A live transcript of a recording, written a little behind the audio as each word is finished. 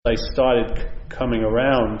I started coming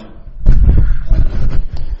around,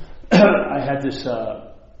 I had this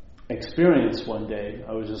experience one day.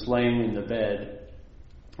 I was just laying in the bed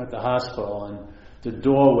at the hospital, and the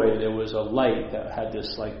doorway, there was a light that had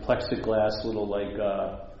this like plexiglass little like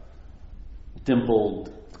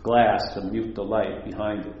dimpled glass to mute the light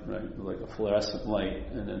behind it, right? Like a fluorescent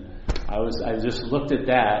light. And then I just looked at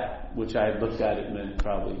that, which I had looked at it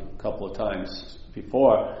probably a couple of times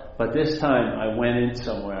before, but this time I went in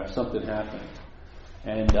somewhere, something happened,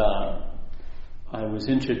 and I was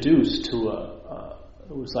introduced to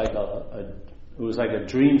it was like a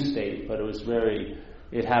dream state, but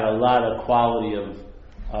it had a lot of quality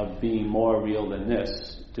of being more real than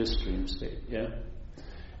this dream state, yeah.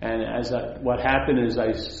 And what happened is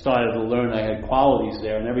I started to learn I had qualities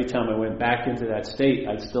there, and every time I went back into that state,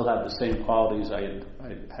 I'd still have the same qualities I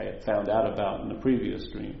had found out about in the previous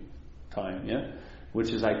dream time, yeah?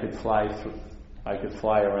 Which is I could fly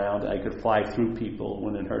around, I could fly through people,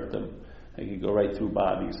 wouldn't hurt them. I could go right through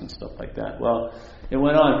bodies and stuff like that. Well, it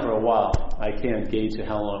went on for a while. I can't gauge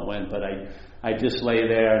how long it went, but I'd just lay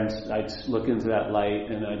there and I'd look into that light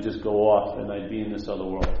and I'd just go off and I'd be in this other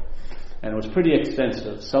world. And it was pretty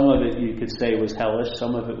extensive. Some of it you could say was hellish,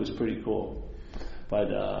 some of it was pretty cool. But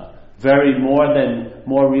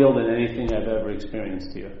more real than anything I've ever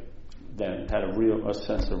experienced here. Then had a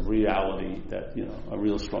sense of reality, that, you know, a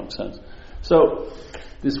real strong sense. So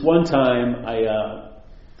this one time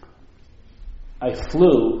I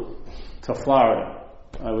flew to Florida.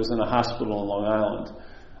 I was in a hospital in Long Island.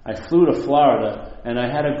 I flew to Florida, and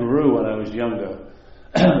I had a guru when I was younger.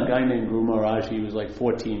 A guy named Guru Maharaj. He was like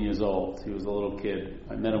 14 years old. He was a little kid.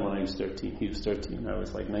 I met him when I was 13. He was 13. I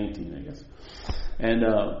was like 19, I guess. And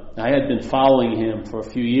I had been following him for a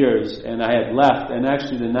few years, and I had left. And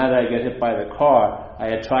actually, the night I got hit by the car, I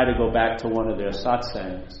had tried to go back to one of their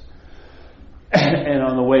satsangs. And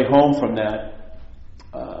on the way home from that,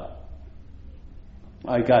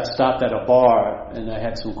 I got stopped at a bar, and I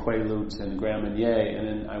had some Quaaludes and Grand Marnier, and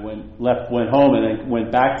then I went home, and I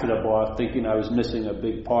went back to the bar thinking I was missing a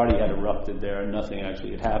big party had erupted there, and nothing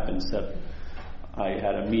actually had happened except I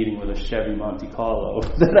had a meeting with a Chevy Monte Carlo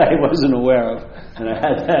that I wasn't aware of, and I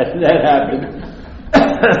had that happen.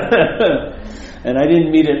 And I didn't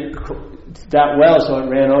meet it that well, so it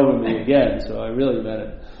ran over me again, so I really met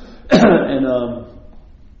it. And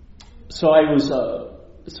so I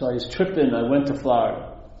was tripping. I went to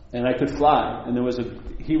Florida, and I could fly. And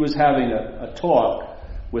he was having a talk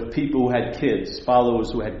with people who had kids,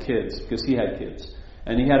 followers who had kids, because he had kids.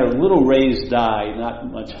 And he had a little raised die,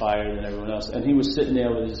 not much higher than everyone else. And he was sitting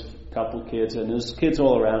there with his couple kids, and there's kids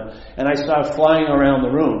all around. And I started flying around the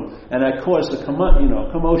room, and I caused a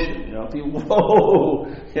commotion. People, whoa!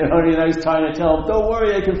 And I was trying to tell them, don't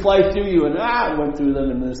worry, I can fly through you. And I went through them,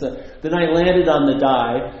 and then I landed on the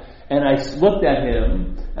die. And I looked at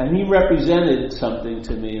him, and he represented something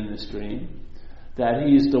to me in this dream, that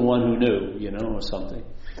he's the one who knew, or something.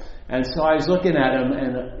 And so I was looking at him,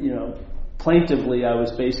 and, plaintively, I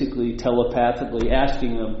was basically telepathically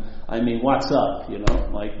asking him, what's up,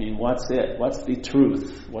 what's it? What's the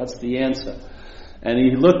truth? What's the answer? And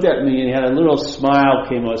he looked at me, and he had a little smile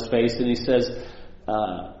came on his face, and he says,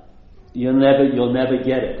 you'll never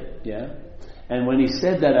get it, yeah? And when he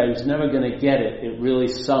said that I was never going to get it, it really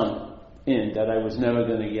sunk in that I was never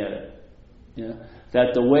going to get it. Yeah?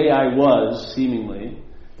 That the way I was, seemingly,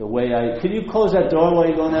 could you close that door while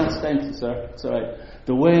you're going out? Thank you, sir. It's all right.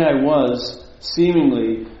 The way I was,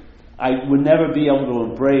 seemingly, I would never be able to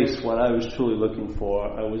embrace what I was truly looking for.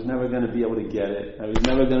 I was never going to be able to get it. I was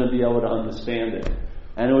never going to be able to understand it.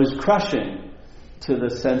 And it was crushing to the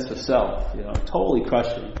sense of self, totally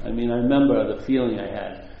crushing. I remember the feeling I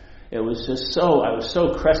had. It was just I was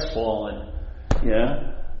so crestfallen,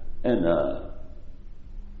 yeah. And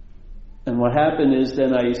what happened is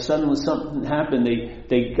then something happened.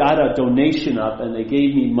 They got a donation up and they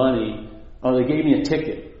gave me money, or they gave me a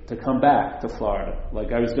ticket to come back to Florida.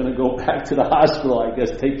 Like I was going to go back to the hospital, I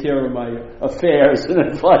guess, take care of my affairs and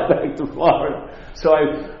then fly back to Florida. So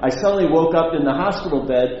I suddenly woke up in the hospital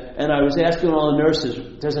bed and I was asking all the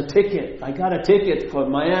nurses, there's a ticket. I got a ticket for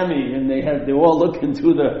Miami. And they're all looking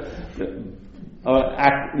through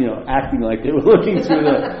acting like they were looking through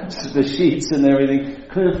the sheets and everything.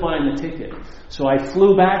 Couldn't find the ticket. So I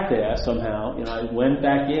flew back there somehow. I went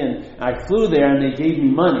back in. I flew there and they gave me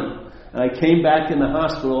money. And I came back in the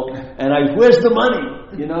hospital, and where's the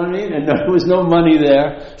money? You know what I mean? And there was no money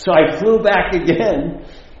there. So I flew back again,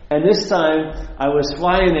 and this time I was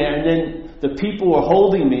flying there, and then the people were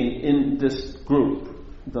holding me in this group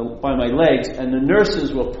by my legs, and the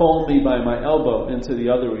nurses were pulling me by my elbow into the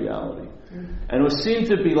other reality. And it seemed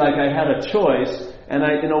to be like I had a choice, And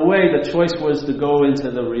in a way, the choice was to go into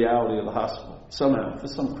the reality of the hospital. Somehow,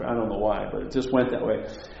 I don't know why, but it just went that way.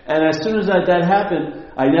 And as soon as that happened,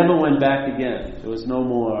 I never went back again. There was no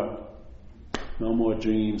more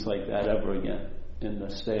dreams like that ever again in the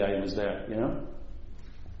stay I was there, you know?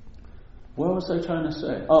 What was I trying to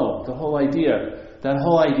say? Oh, that whole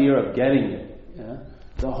idea of getting it, yeah?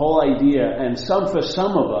 The whole idea, and for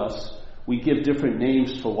some of us, we give different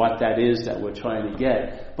names for what that is that we're trying to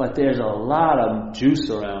get, but there's a lot of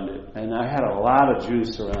juice around it, and I had a lot of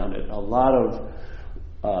juice around it, a lot of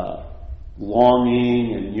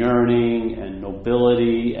longing and yearning and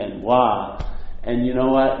nobility and wow. And you know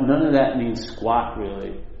what? None of that means squat,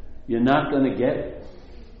 really. You're not going to get it.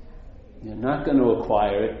 You're not going to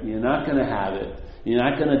acquire it. You're not going to have it. You're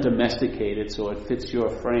not going to domesticate it so it fits your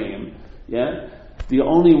frame. Yeah? The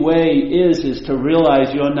only way is to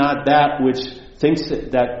realize you're not that which thinks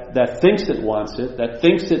that thinks it wants it, that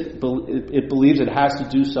thinks it believes it has to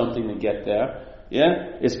do something to get there.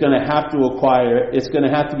 Yeah, it's going to have to acquire it. It's going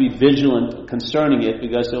to have to be vigilant concerning it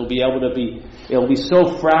because it'll be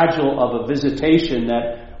so fragile of a visitation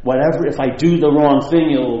that whatever, if I do the wrong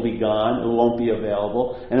thing, it will be gone. It won't be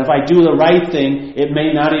available. And if I do the right thing, it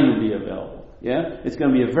may not even be available. Yeah, it's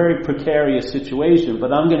going to be a very precarious situation,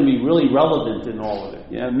 but I'm going to be really relevant in all of it.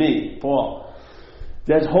 Yeah, me, Paul.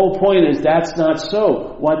 That whole point is that's not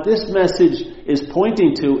so. What this message is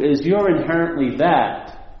pointing to is you're inherently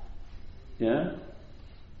that. Yeah?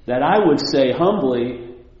 That I would say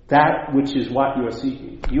humbly, that which is what you're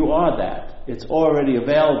seeking. You are that. It's already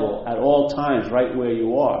available at all times right where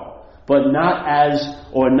you are. But not as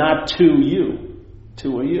or not to you.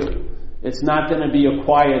 To a you. It's not going to be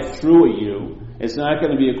acquired through a you. It's not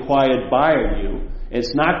going to be acquired by a you.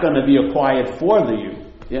 It's not going to be acquired for the you.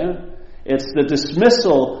 Yeah? It's the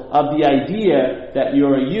dismissal of the idea that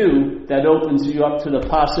you're a you that opens you up to the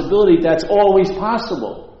possibility that's always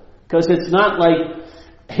possible. Because it's not like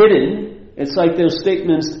hidden. It's like those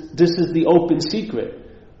statements, this is the open secret.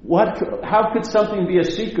 How could something be a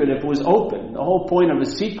secret if it was open? The whole point of a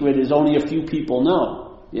secret is only a few people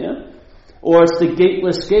know. Yeah? Or it's the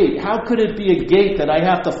gateless gate. How could it be a gate that I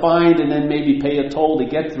have to find and then maybe pay a toll to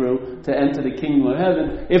get through to enter the kingdom of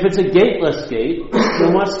heaven? If it's a gateless gate,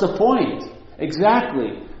 then what's the point?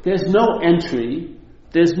 Exactly. There's no entry.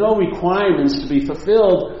 There's no requirements to be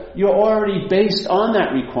fulfilled. You're already based on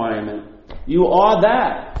that requirement. You are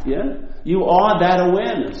that. Yeah? You are that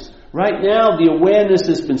awareness. Right now, the awareness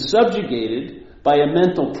has been subjugated by a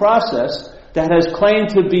mental process that has claimed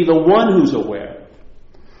to be the one who's aware.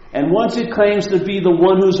 And once it claims to be the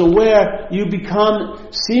one who's aware, you become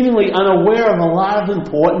seemingly unaware of a lot of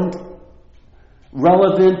important,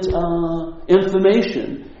 relevant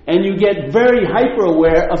information. And you get very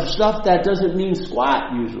hyper-aware of stuff that doesn't mean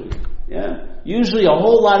squat, usually. Yeah? Usually a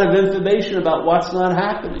whole lot of information about what's not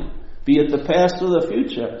happening, be it the past or the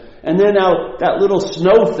future. And then now that little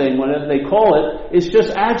snow thing, whatever they call it, is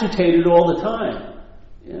just agitated all the time.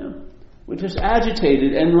 Yeah? We're just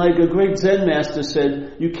agitated, and like a great Zen master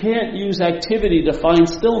said, you can't use activity to find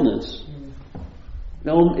stillness.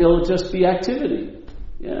 It'll just be activity.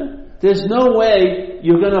 Yeah? There's no way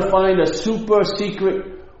you're going to find a super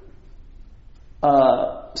secret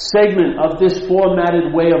segment of this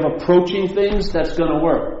formatted way of approaching things that's going to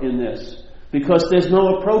work in this. Because there's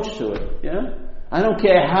no approach to it. Yeah? I don't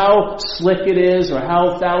care how slick it is or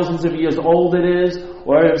how thousands of years old it is,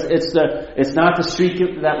 or it's not the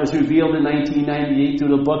secret that was revealed in 1998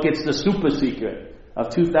 through the book, it's the super secret of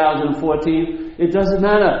 2014. It doesn't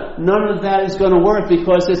matter. None of that is going to work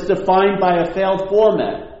because it's defined by a failed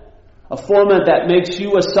format. A format that makes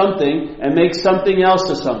you a something and makes something else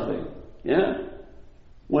a something. Yeah?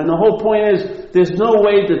 When the whole point is, there's no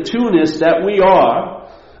way the two-ness that we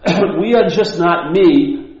are just not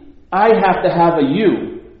me. I have to have a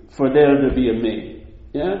you for there to be a me.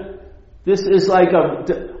 Yeah? This is like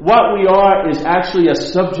what we are is actually a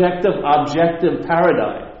subjective, objective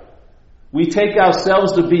paradigm. We take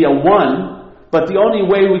ourselves to be a one, but the only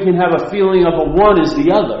way we can have a feeling of a one is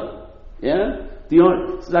the other. Yeah?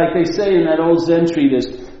 Like they say in that old Zen treatise,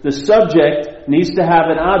 the subject needs to have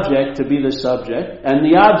an object to be the subject, and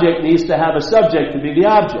the object needs to have a subject to be the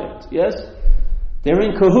object. Yes? They're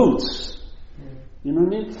in cahoots. You know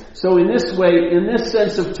what I mean? So in this way, in this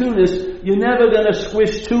sense of two-ness, you're never going to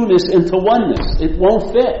squish two-ness into oneness. It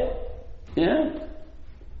won't fit. Yeah?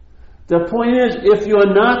 The point is, if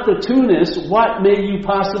you're not the two-ness, what may you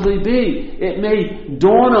possibly be? It may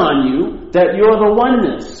dawn on you that you're the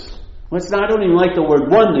oneness. Well, it's not only like the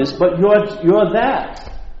word oneness, but you're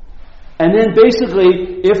that. And then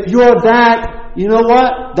basically, if you're that, you know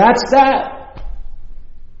what? That's that.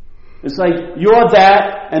 It's like, you're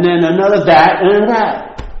that, and then another that, and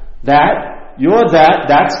that. That, you're that,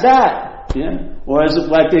 that's that. Yeah? Or as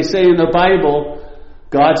like they say in the Bible,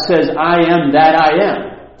 God says, I am that I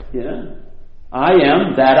am. Yeah? I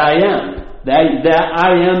am that I am. That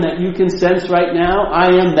I am that you can sense right now, I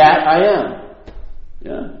am that I am.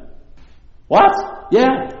 Yeah? What?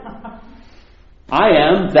 Yeah. I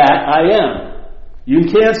am that I am. You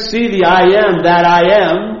can't see the I am that I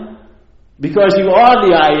am because you are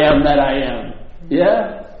the I am that I am.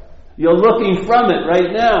 Yeah? You're looking from it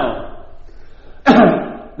right now.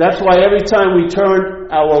 That's why every time we turn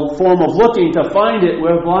our form of looking to find it,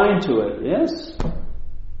 we're blind to it. Yes?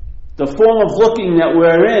 The form of looking that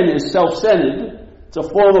we're in is self-centered. It's a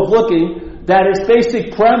form of looking that its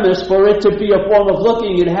basic premise for it to be a form of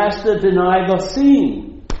looking, it has to deny the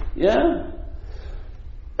seeing. Yeah?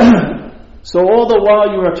 So all the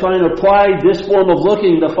while you are trying to apply this form of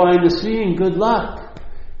looking to find the seeing, good luck.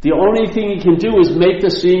 The only thing you can do is make the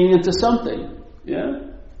seeing into something. Yeah?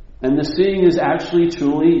 And the seeing is actually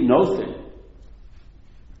truly nothing.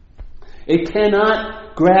 It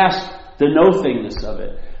cannot grasp the nothingness of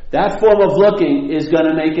it. That form of looking is going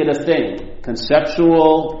to make it a thing.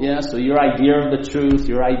 Conceptual, yeah, so your idea of the truth,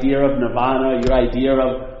 your idea of nirvana, your idea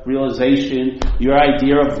of realization, your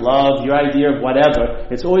idea of love, your idea of whatever,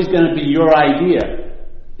 it's always going to be your idea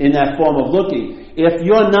in that form of looking. If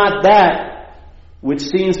you're not that, which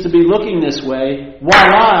seems to be looking this way,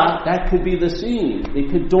 voila, that could be the seeing. It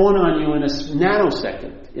could dawn on you in a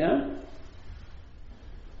nanosecond, yeah?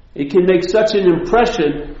 It can make such an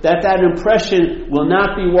impression that that impression will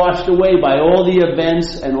not be washed away by all the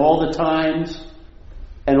events and all the times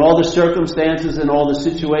and all the circumstances and all the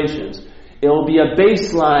situations. It will be a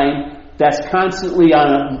baseline that's constantly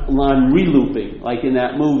on re-looping, like in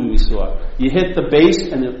that movie we saw. You hit the bass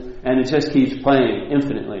and it just keeps playing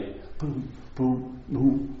infinitely. Boom, boom,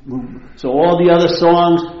 boom, boom. So all the other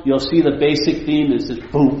songs, you'll see the basic theme is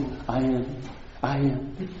just boom, I am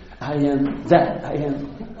that, I am,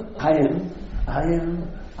 I am that,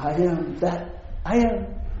 I am that, I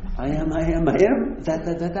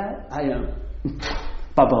am.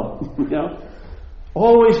 Ba-bum, you know?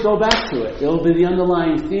 Always go back to it. It'll be the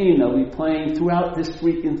underlying theme that'll be playing throughout this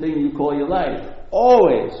freaking thing you call your life.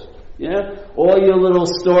 Always. Yeah? All your little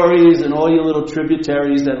stories and all your little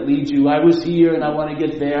tributaries that lead you, I was here and I want to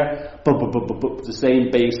get there. The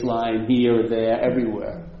same bass line here, there,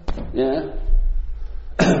 everywhere. Yeah?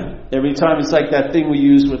 Every time it's like that thing we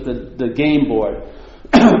use with the game board.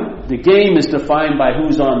 The game is defined by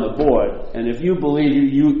who's on the board. And if you believe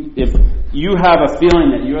if you have a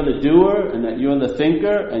feeling that you're the doer and that you're the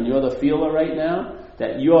thinker and you're the feeler right now,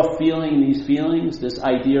 that you're feeling these feelings, this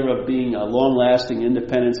idea of being a long-lasting,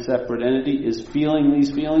 independent, separate entity is feeling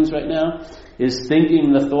these feelings right now, is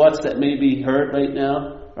thinking the thoughts that may be hurt right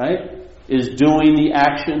now, right? Is doing the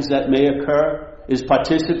actions that may occur, is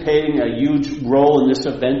participating a huge role in this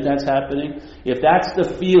event that's happening. If that's the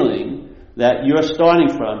feeling that you're starting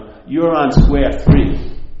from, you're on square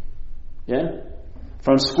 3. Yeah?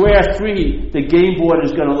 From square 3, the game board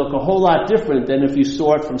is going to look a whole lot different than if you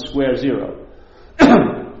saw it from square 0.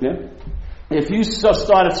 Yeah? If you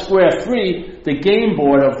start at square 3, the game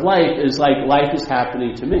board of life is like life is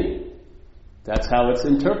happening to me. That's how it's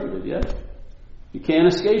interpreted, yeah? You can't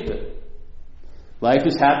escape it. Life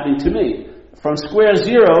is happening to me. From square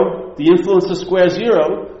 0, the influence of square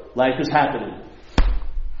 0, life is happening.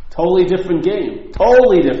 Totally different game.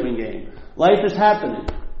 Totally different game. Life is happening.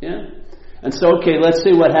 Yeah? And so, okay, let's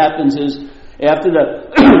say what happens is, after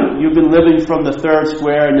you've been living from the 3rd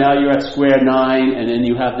square, and now you're at square 9, and then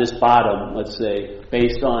you have this bottom, let's say,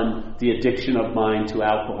 based on the addiction of mind to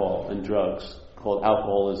alcohol and drugs, called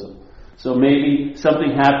alcoholism. So maybe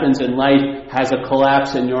something happens and life has a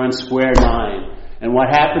collapse and you're on square 9. And what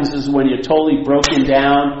happens is when you're totally broken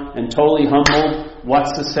down and totally humbled,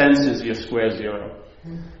 what's the sense is you're square 0.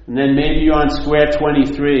 And then maybe you're on square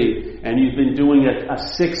 23 and you've been doing a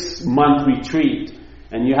 6-month retreat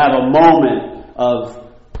and you have a moment of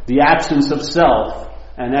the absence of self,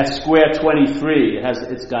 and that's square 23.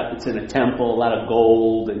 It's in a temple, a lot of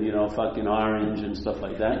gold and fucking orange and stuff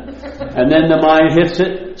like that. And then the mind hits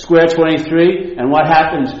it, square 23, and what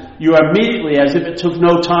happens? You are immediately, as if it took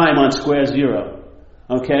no time, on square 0.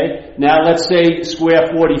 Okay? Now let's say square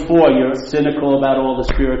 44, you're cynical about all the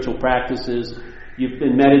spiritual practices. You've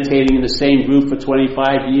been meditating in the same group for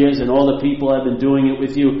 25 years and all the people have been doing it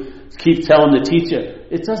with you keep telling the teacher,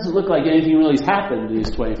 it doesn't look like anything really has happened in these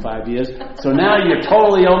 25 years. So now you're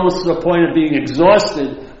totally almost to the point of being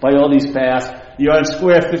exhausted by all these paths. You're on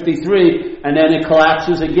square 53 and then it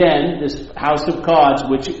collapses again, this house of cards,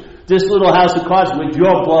 this little house of cards which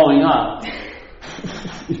you're blowing up.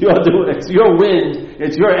 It's your wind,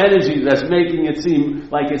 it's your energy that's making it seem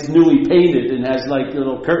like it's newly painted and has like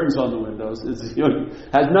little curtains on the windows.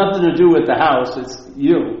 Has nothing to do with the house, it's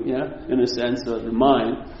you, in a sense, of the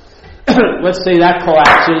mind. Let's say that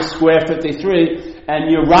collapses, square 53,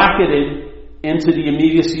 and you're rocketed into the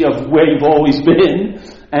immediacy of where you've always been,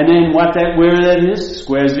 and then where that is?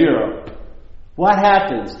 Square 0. What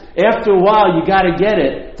happens? After a while, you gotta get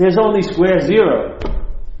it. There's only square 0.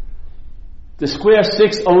 The square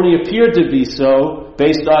 6 only appeared to be so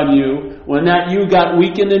based on you. When that you got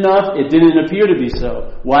weakened enough, it didn't appear to be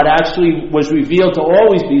so. What actually was revealed to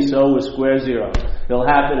always be so was square 0. It'll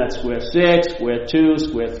happen at square 6, square 2,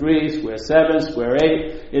 square 3, square 7, square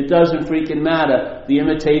 8. It doesn't freaking matter. The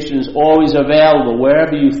imitation is always available.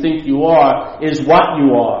 Wherever you think you are is what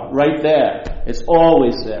you are, right there. It's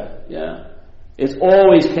always there. It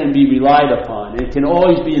always can be relied upon. It can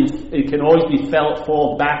always be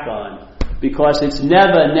fall back on. Because it's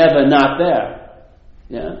never not there.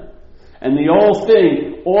 And the whole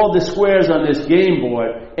thing, all the squares on this game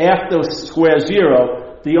board, after square 0,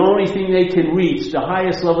 the only thing they can reach, the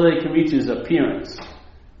highest level they can reach is appearance.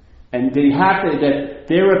 And they have to, that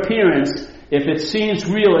their appearance, if it seems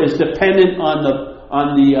real, is dependent on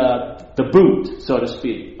the boot, so to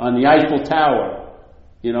speak, on the Eiffel Tower,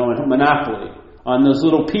 in Monopoly, on those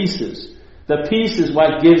little pieces. The piece is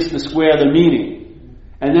what gives the square the meaning.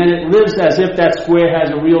 And then it lives as if that square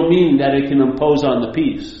has a real meaning that it can impose on the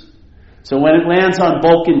piece. So when it lands on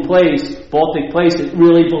Baltic Place, it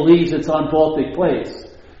really believes it's on Baltic Place.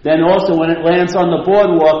 Then also when it lands on the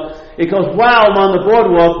boardwalk, it goes, wow, I'm on the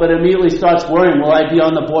boardwalk, but immediately starts worrying, will I be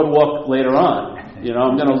on the boardwalk later on?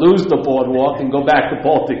 I'm going to lose the boardwalk and go back to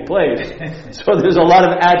Baltic Place. So there's a lot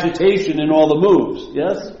of agitation in all the moves,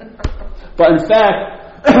 yes? But in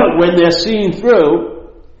fact, when they're seen through,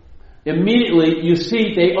 immediately you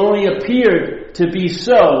see they only appeared to be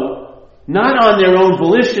so, not on their own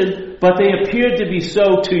volition, but they appeared to be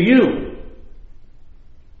so to you.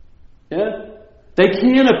 They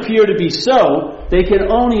can't appear to be so, they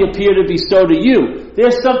can only appear to be so to you.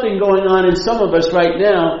 There's something going on in some of us right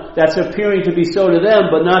now that's appearing to be so to them,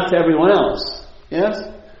 but not to everyone else. Yes?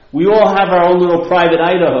 We all have our own little private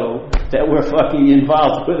Idaho that we're fucking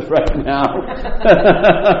involved with right now.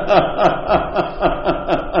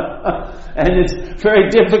 And it's very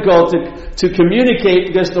difficult to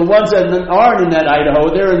communicate because the ones that aren't in that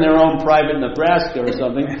Idaho, they're in their own private Nebraska or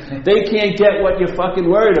something. They can't get what you're fucking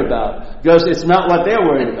worried about because it's not what they're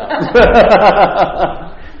worried about.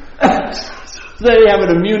 So they have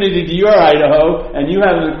an immunity to your Idaho and you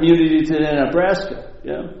have an immunity to their Nebraska.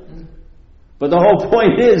 But the whole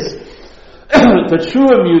point is, the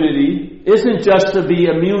true immunity isn't just to be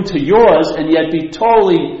immune to yours and yet be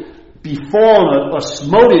totally befallen or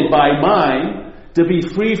smoted by mine, to be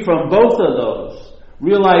free from both of those.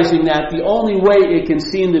 Realizing that the only way it can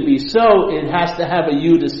seem to be so, it has to have a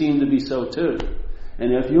you to seem to be so too.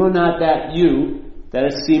 And if you're not that you that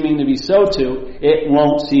is seeming to be so to, it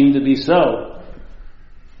won't seem to be so.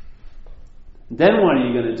 Then what are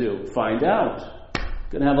you going to do? Find out.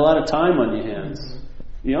 You're going to have a lot of time on your hands.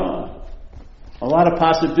 A lot of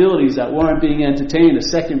possibilities that weren't being entertained a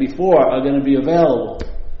second before are going to be available.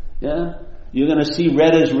 You're going to see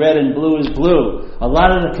red is red and blue is blue. A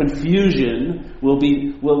lot of the confusion it'll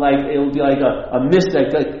be like a mist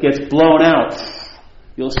that gets blown out.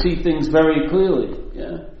 You'll see things very clearly.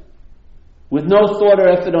 With no thought or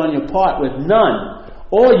effort on your part, with none.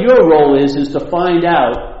 All your role is to find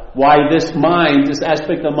out why this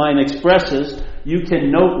aspect of mind expresses. You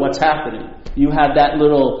can note what's happening. You have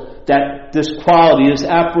this quality, this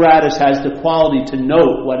apparatus has the quality to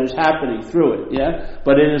note what is happening through it,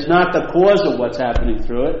 But it is not the cause of what's happening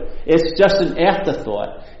through it. It's just an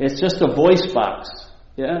afterthought. It's just a voice box,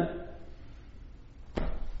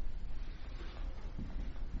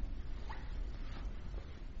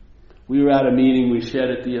 We were at a meeting we shared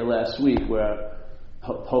at the last week where,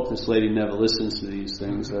 hope this lady never listens to these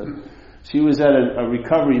things, she was at a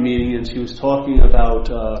recovery meeting and she was talking about,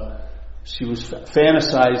 she was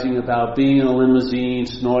fantasizing about being in a limousine,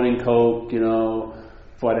 snorting coke,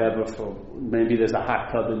 whatever. Maybe there's a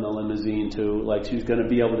hot tub in the limousine too. Like she's going to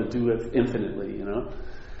be able to do it infinitely,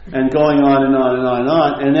 and going on and on and on and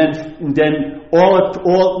on. And then all it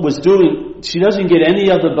was doing, she doesn't get any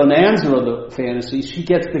of the bonanza of the fantasy. She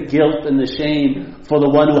gets the guilt and the shame for the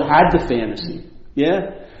one who had the fantasy.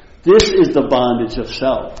 This is the bondage of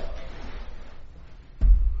self.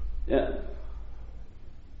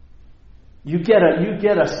 You get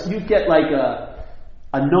like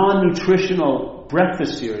a non-nutritional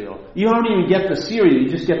breakfast cereal. You don't even get the cereal, you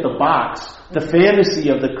just get the box, the fantasy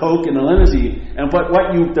of the Coke and the limousine. And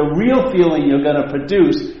the real feeling you're going to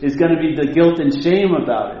produce is going to be the guilt and shame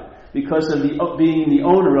about it, because of being the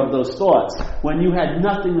owner of those thoughts, when you had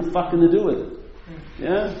nothing fucking to do with it.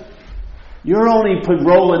 Yeah? Your only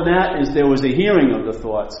role in that is there was a hearing of the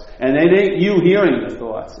thoughts. And it ain't you hearing the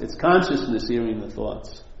thoughts. It's consciousness hearing the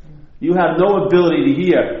thoughts. You have no ability to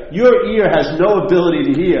hear. Your ear has no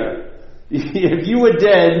ability to hear. If you were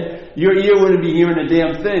dead, your ear wouldn't be hearing a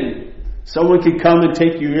damn thing. Someone could come and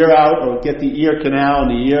take your ear out or get the ear canal in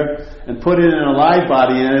the ear and put it in a live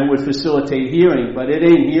body, and it would facilitate hearing, but it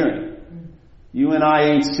ain't hearing. You and I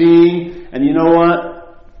ain't seeing, and you know what?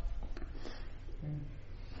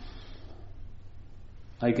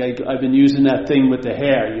 I've been using that thing with the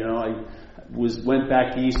hair, you know. I went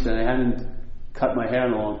back east and I hadn't cut my hair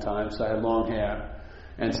in a long time, so I had long hair.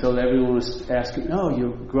 And so everyone was asking, "Oh,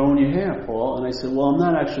 you're growing your hair, Paul?" And I said, "Well, I'm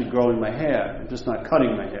not actually growing my hair. I'm just not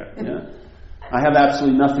cutting my hair." Yeah? I have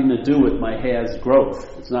absolutely nothing to do with my hair's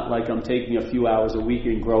growth. It's not like I'm taking a few hours a week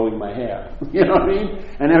and growing my hair. You know what I mean?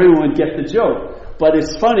 And everyone would get the joke. But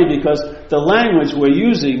it's funny because the language we're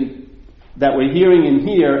using, that we're hearing in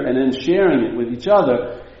here and then sharing it with each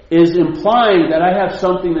other, is implying that I have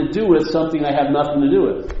something to do with something I have nothing to do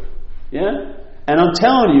with. Yeah? And I'm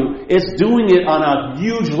telling you, it's doing it on a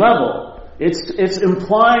huge level. It's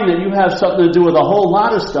implying that you have something to do with a whole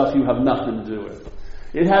lot of stuff you have nothing to do with.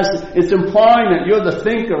 It's implying that you're the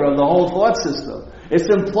thinker of the whole thought system. It's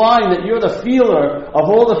implying that you're the feeler of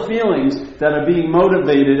all the feelings that are being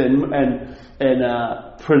motivated and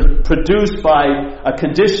produced by a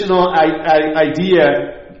conditional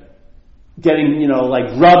idea getting,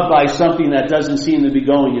 like rubbed by something that doesn't seem to be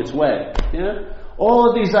going its way. Yeah? All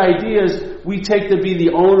of these ideas we take to be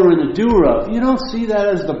the owner and the doer of. You don't see that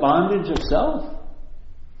as the bondage of self?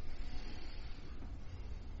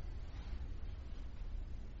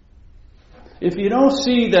 If you don't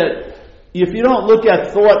see that, if you don't look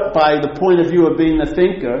at thought by the point of view of being the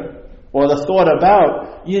thinker or the thought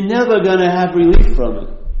about, you're never going to have relief from it.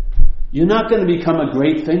 You're not going to become a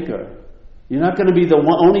great thinker. You're not going to be the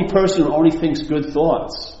only person who only thinks good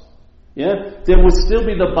thoughts. Yeah? There would still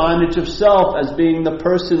be the bondage of self as being the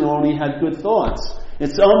person who only had good thoughts.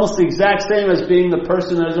 It's almost the exact same as being the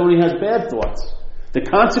person that only has bad thoughts. The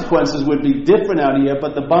consequences would be different out here,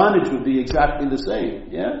 but the bondage would be exactly the same.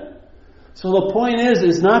 Yeah? So the point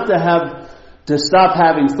is not to stop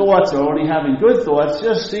having thoughts or only having good thoughts.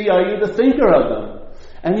 Just see, are you the thinker of them?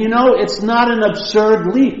 And it's not an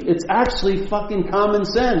absurd leap. It's actually fucking common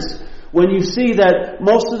sense. When you see that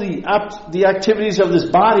most of the activities of this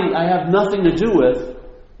body I have nothing to do with,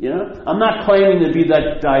 I'm not claiming to be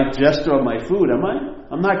the digester of my food, am I?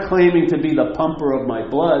 I'm not claiming to be the pumper of my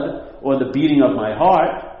blood or the beating of my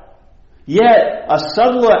heart. Yet, a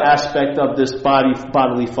subtler aspect of this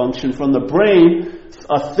bodily function from the brain,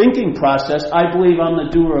 a thinking process, I believe I'm the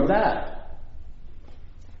doer of that.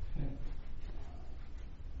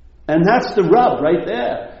 And that's the rub right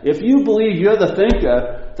there. If you believe you're the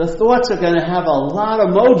thinker, the thoughts are going to have a lot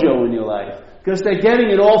of mojo in your life, because they're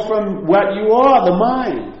getting it all from what you are, the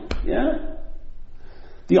mind. Yeah?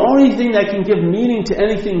 The only thing that can give meaning to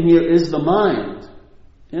anything here is the mind.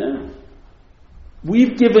 Yeah?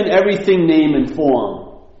 We've given everything name and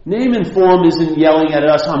form. Name and form isn't yelling at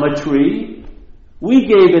us, I'm a tree. We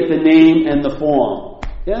gave it the name and the form.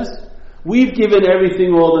 Yes? We've given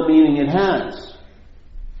everything all the meaning it has.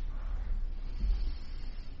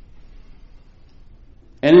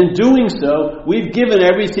 And in doing so, we've given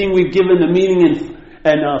everything, we've given the meaning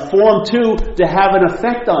and form to have an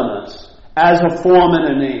effect on us as a form and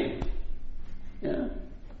a name. Yeah?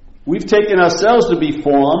 We've taken ourselves to be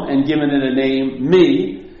form and given it a name,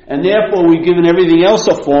 me, and therefore we've given everything else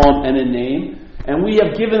a form and a name, and we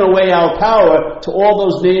have given away our power to all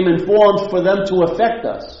those name and forms for them to affect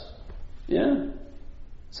us. Yeah?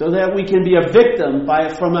 So that we can be a victim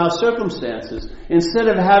from our circumstances, instead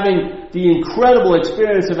of having the incredible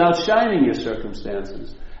experience of outshining your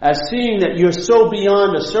circumstances, as seeing that you're so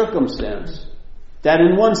beyond a circumstance that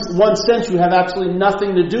in one sense you have absolutely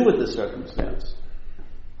nothing to do with the circumstance.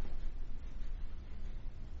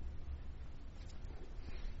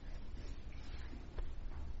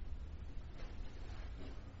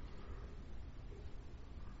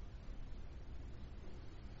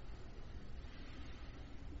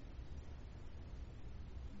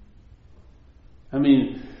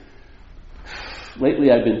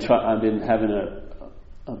 Lately I've been having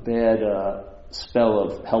a bad spell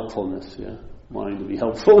of helpfulness, wanting to be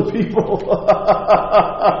helpful to people.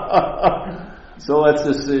 So let's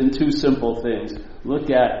just, in two simple things,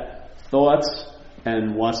 look at thoughts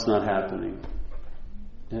and what's not happening.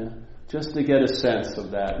 Yeah? Just to get a sense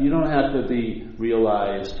of that. You don't have to be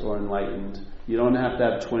realized or enlightened. You don't have to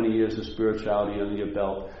have 20 years of spirituality under your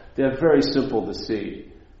belt. They're very simple to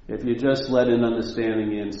see. If you just let an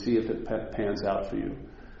understanding in, see if it pans out for you.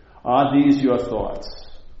 Are these your thoughts?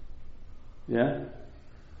 Yeah?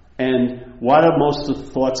 And what most of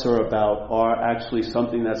the thoughts are about are actually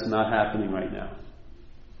something that's not happening right now.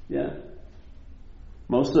 Yeah?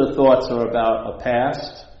 Most of the thoughts are about a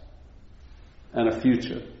past and a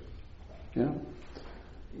future. Yeah?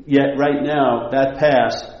 Yet right now, that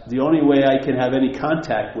past, the only way I can have any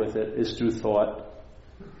contact with it is through thought.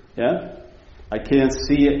 Yeah? I can't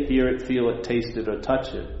see it, hear it, feel it, taste it, or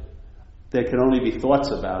touch it. There can only be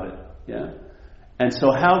thoughts about it. Yeah? And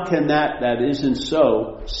so how can that isn't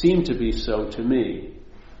so seem to be so to me?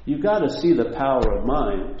 You've got to see the power of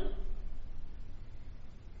mind.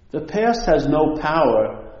 The past has no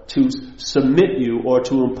power to submit you or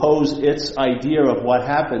to impose its idea of what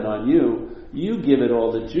happened on you. You give it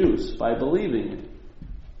all the juice by believing it.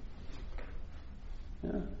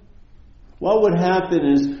 Yeah. What would happen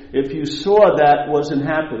is if you saw that wasn't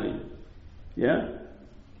happening, yeah?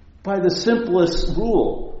 By the simplest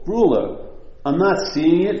ruler, I'm not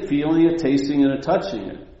seeing it, feeling it, tasting it, or touching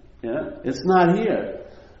it. Yeah? It's not here.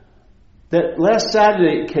 That last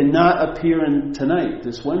Saturday cannot appear in tonight,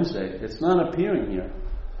 this Wednesday. It's not appearing here.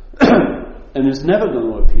 And it's never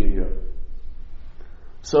going to appear here.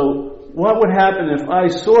 So what would happen if I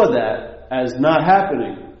saw that as not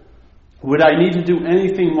happening? Would I need to do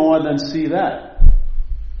anything more than see that?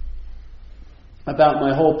 About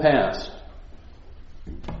my whole past?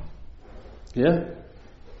 Yeah?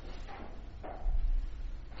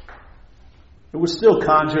 It would still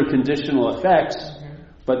conjure conditional effects,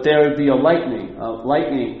 but there would be a lightning,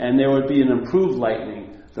 and there would be an improved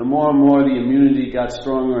lightning. The more and more the immunity got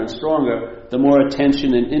stronger and stronger, the more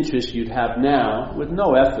attention and interest you'd have now with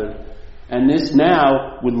no effort. And this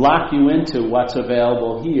now would lock you into what's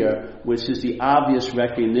available here, which is the obvious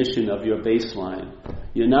recognition of your baseline.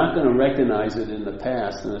 You're not going to recognize it in the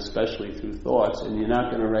past, and especially through thoughts, and you're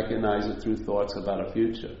not going to recognize it through thoughts about a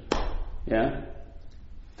future. Yeah?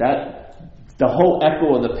 The whole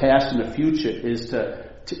echo of the past and the future is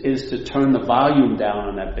to turn the volume down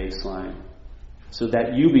on that baseline so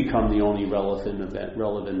that you become the only relevant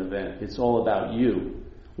event. It's all about you.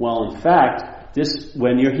 Well, in fact,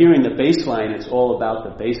 when you're hearing the baseline, it's all about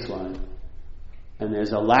the baseline. And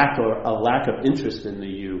there's a lack of interest in the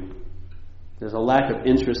you. There's a lack of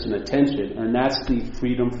interest and attention, and that's the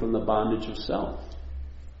freedom from the bondage of self.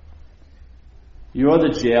 You're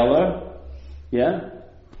the jailer, yeah?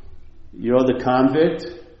 You're the convict,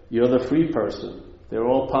 you're the free person. They're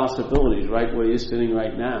all possibilities right where you're sitting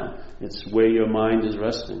right now. It's where your mind is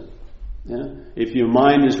resting. Yeah? If your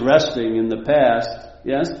mind is resting in the past,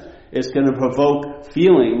 yes, it's going to provoke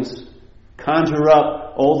feelings, conjure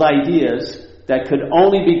up old ideas that could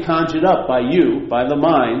only be conjured up by you, by the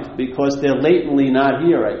mind, because they're latently not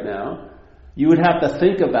here right now. You would have to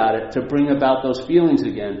think about it to bring about those feelings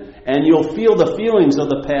again. And you'll feel the feelings of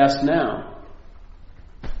the past now.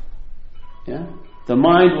 Yeah? The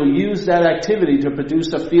mind will use that activity to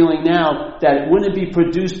produce a feeling now that it wouldn't be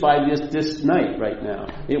produced by this night right now.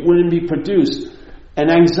 It wouldn't be produced. And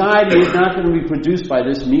anxiety is not going to be produced by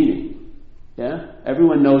this meeting. Yeah?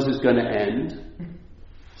 Everyone knows it's going to end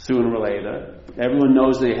sooner or later. Everyone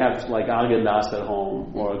knows they have like Häagen-Dazs at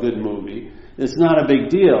home or a good movie. It's not a big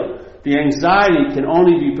deal. The anxiety can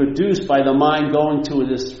only be produced by the mind going to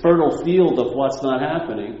this fertile field of what's not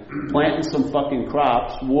happening, planting some fucking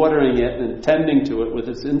crops, watering it and tending to it with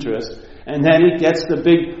its interest, and then it gets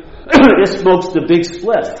it smokes the big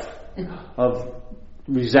spliff of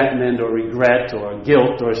resentment or regret or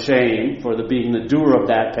guilt or shame for being the doer of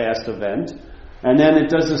that past event. And then it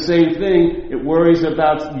does the same thing. It worries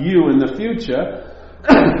about you in the future.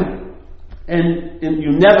 and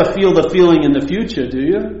you never feel the feeling in the future, do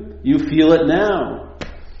you? You feel it now.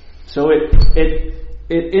 So it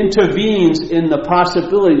intervenes in the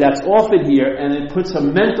possibility that's offered here, and it puts a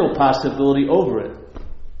mental possibility over it.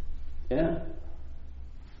 Yeah.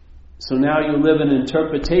 So now you live an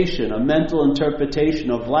interpretation, a mental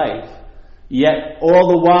interpretation of life. Yet all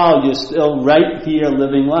the while you're still right here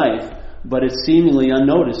living life, but it's seemingly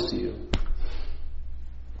unnoticed to you.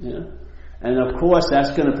 Yeah. And of course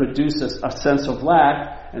that's going to produce a sense of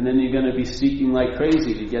lack, and then you're going to be seeking like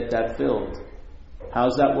crazy to get that filled.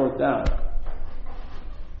 How's that worked out?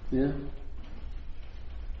 Yeah.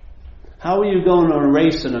 How are you going to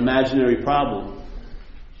erase an imaginary problem?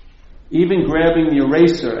 Even grabbing the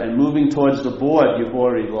eraser and moving towards the board, you've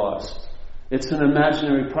already lost. It's an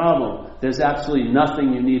imaginary problem. There's absolutely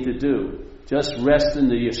nothing you need to do. Just rest in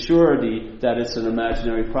the assurity that it's an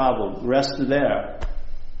imaginary problem. Rest there.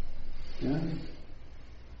 Yeah?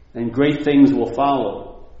 And great things will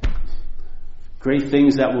follow. Great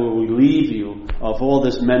things that will relieve you of all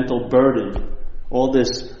this mental burden, all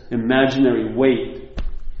this imaginary weight.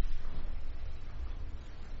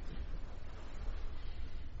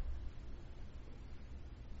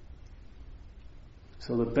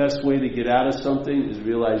 So the best way to get out of something is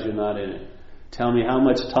realize you're not in it. Tell me, how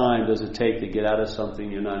much time does it take to get out of something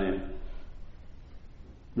you're not in?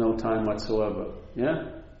 No time whatsoever.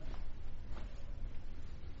 Yeah?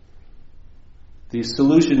 The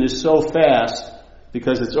solution is so fast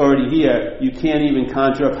because it's already here, you can't even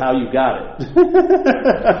conjure up how you got it.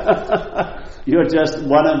 You're just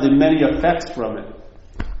one of the many effects from it.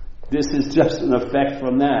 This is just an effect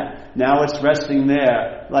from that. Now it's resting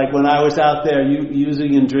there. Like when I was out there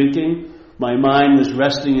using and drinking, my mind was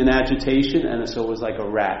resting in agitation, and so it was like a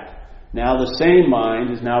rat. Now the same mind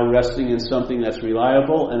is now resting in something that's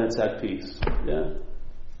reliable, and it's at peace. Yeah?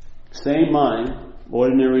 Same mind,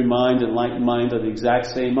 ordinary mind, enlightened mind are the exact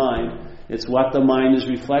same mind. It's what the mind is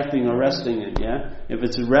reflecting or resting in. Yeah? If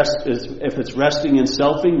it's resting in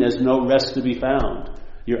selfing, there's no rest to be found.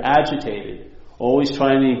 You're agitated. Always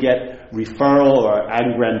trying to get referral or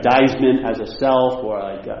aggrandizement as a self, or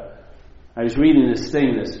like I was reading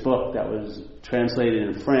this book that was translated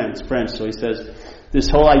in French. So he says this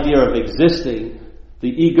whole idea of existing,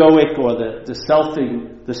 the egoic or the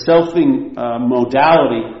selfing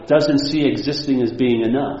modality doesn't see existing as being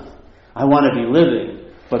enough. I want to be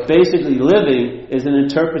living, but basically living is an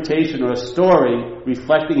interpretation or a story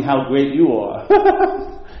reflecting how great you are.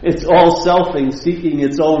 It's all selfing, seeking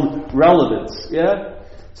its own relevance, yeah?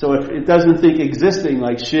 So if it doesn't think existing,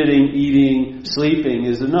 like shitting, eating, sleeping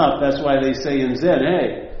is enough, that's why they say in Zen,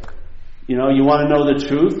 hey, you want to know the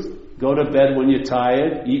truth? Go to bed when you're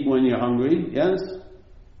tired, eat when you're hungry, yes?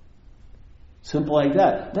 Simple like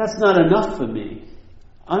that. That's not enough for me.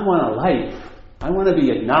 I want a life. I want to be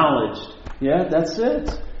acknowledged. Yeah, that's it.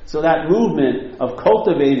 So that movement of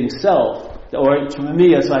cultivating self, or to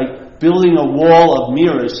me it's like building a wall of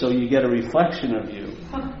mirrors so you get a reflection of you.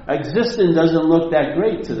 Existing doesn't look that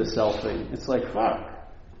great to the selfing. It's like, fuck.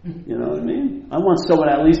 You know what I mean? I want someone,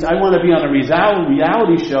 at least I want to be on a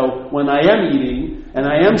reality show when I am eating and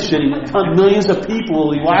I am shitting. Millions of people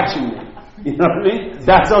will be watching me. You know what I mean?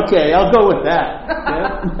 That's okay. I'll go with that.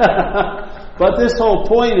 Yeah? But this whole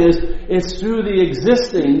point is, it's through the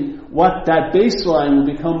existing what that baseline will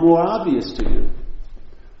become more obvious to you.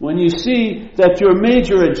 When you see that your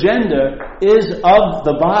major agenda is of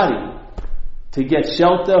the body, to get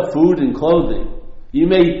shelter, food, and clothing. You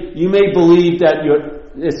may believe that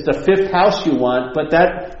it's the fifth house you want, but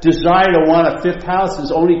that desire to want a fifth house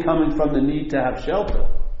is only coming from the need to have shelter,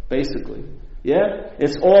 basically. Yeah?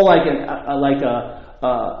 It's all like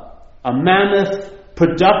a mammoth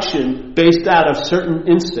production based out of certain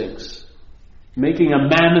instincts. Making a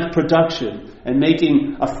mammoth production and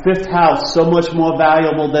making a fifth house so much more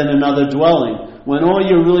valuable than another dwelling, when all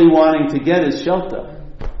you're really wanting to get is shelter.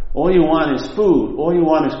 All you want is food. All you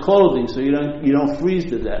want is clothing, so you don't freeze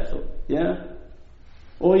to death. Yeah?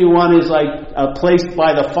 All you want is like a place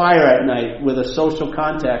by the fire at night with a social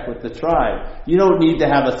contact with the tribe. You don't need to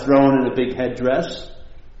have a throne and a big headdress.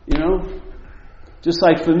 Just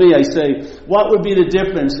like for me, I say, what would be the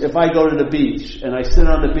difference if I go to the beach and I sit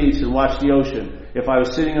on the beach and watch the ocean, if I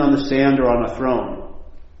was sitting on the sand or on a throne?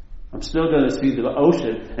 I'm still going to see the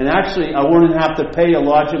ocean. And actually, I wouldn't have to pay a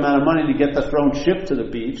large amount of money to get the throne shipped to the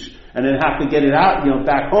beach and then have to get it out,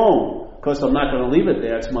 back home. Of course, I'm not going to leave it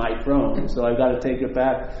there. It's my throne. So I've got to take it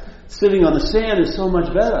back. Sitting on the sand is so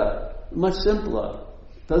much better. Much simpler.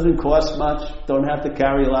 Doesn't cost much. Don't have to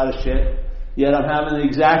carry a lot of shit. Yet I'm having the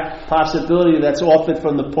exact possibility that's offered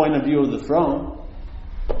from the point of view of the throne.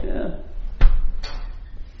 Yeah.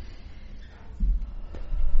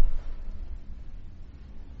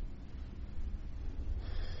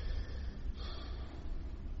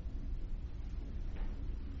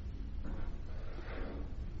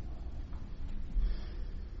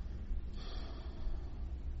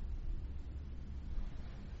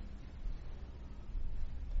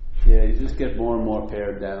 Yeah, you just get more and more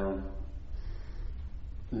pared down.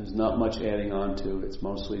 There's not much adding on to. It's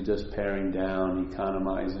mostly just paring down,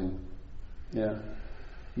 economizing. Yeah.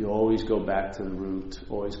 You always go back to the root,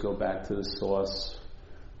 always go back to the source.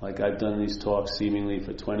 Like I've done these talks seemingly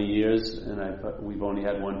for 20 years, and we've only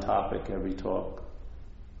had one topic every talk.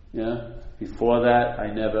 Yeah? Before that,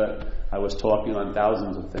 I was talking on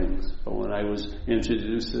thousands of things. But when I was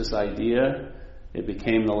introduced to this idea, It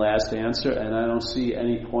became the last answer, and I don't see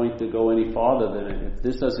any point to go any farther than it. If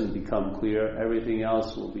this doesn't become clear, everything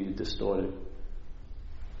else will be distorted.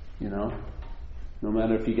 You know? No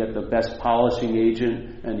matter if you get the best polishing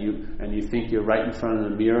agent and you think you're right in front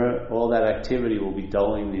of the mirror, all that activity will be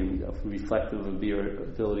dulling the reflective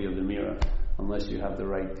ability of the mirror unless you have the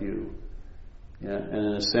right view. Yeah? And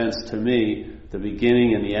in a sense, to me, the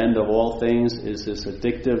beginning and the end of all things is this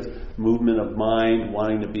addictive movement of mind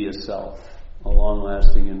wanting to be a self, a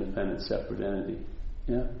long-lasting, independent, separate entity.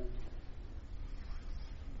 Yeah?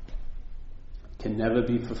 Can never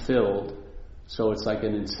be fulfilled, so it's like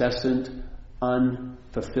an incessant,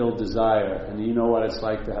 unfulfilled desire. And you know what it's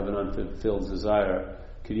like to have an unfulfilled desire.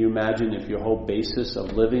 Can you imagine if your whole basis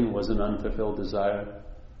of living was an unfulfilled desire?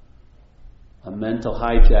 A mental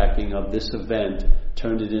hijacking of this event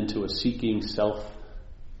turned it into a seeking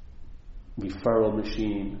self-referral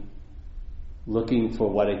machine, looking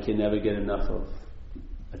for what it can never get enough of.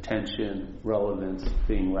 Attention, relevance,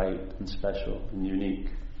 being right and special and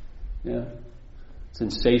unique. Yeah? It's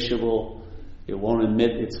insatiable. It won't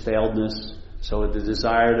admit its failedness. So the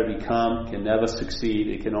desire to become can never succeed.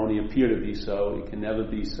 It can only appear to be so. It can never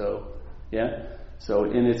be so. Yeah? So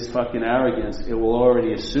in its fucking arrogance, it will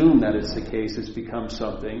already assume that it's the case, it's become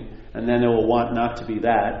something, and then it will want not to be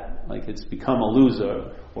that, like it's become a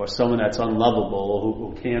loser, or someone that's unlovable,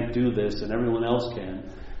 who can't do this, and everyone else can.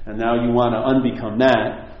 And now you want to unbecome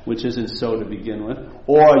that, which isn't so to begin with,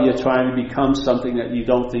 or you're trying to become something that you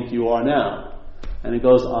don't think you are now. And it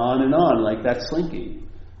goes on and on, like that slinky.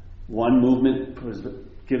 One movement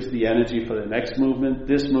gives the energy for the next movement.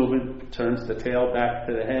 This movement turns the tail back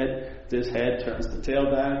to the head. This head turns the tail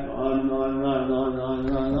back. On and on and on and on and on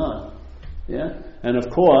and on and on. Yeah? And of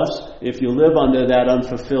course, if you live under that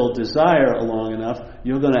unfulfilled desire long enough,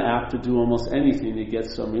 you're going to have to do almost anything to get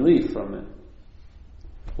some relief from it.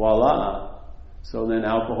 Voila. So then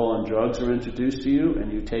alcohol and drugs are introduced to you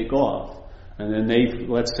and you take off. And then they,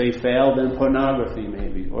 let's say, fail, then pornography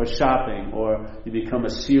maybe, or shopping, or you become a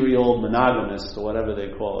serial monogamist, or whatever they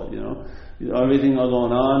call it, you know. Everything are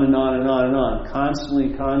going on and on and on and on,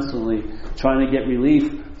 constantly trying to get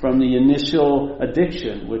relief from the initial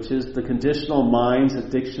addiction, which is the conditional mind's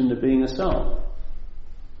addiction to being a self.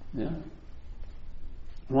 Yeah.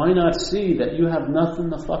 Why not see that you have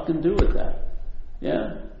nothing to fucking do with that?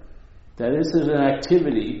 Yeah. That this is an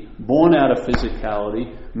activity born out of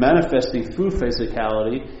physicality, manifesting through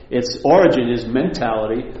physicality. Its origin is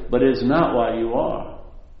mentality, but it is not why you are.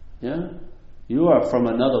 Yeah? You are from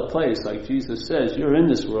another place, like Jesus says. You're in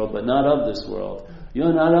this world, but not of this world.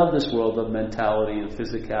 You're not of this world of mentality and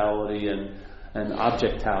physicality and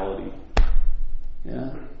objectality.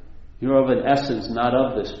 Yeah? You're of an essence, not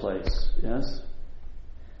of this place. Yes?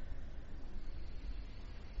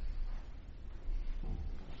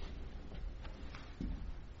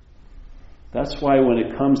 That's why when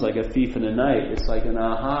it comes like a thief in the night, it's like an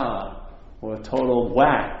aha or a total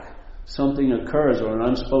whack. Something occurs, or an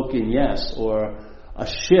unspoken yes, or a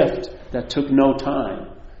shift that took no time.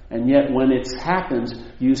 And yet when it happens,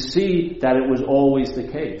 you see that it was always the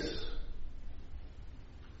case.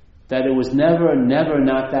 That it was never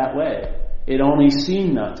not that way. It only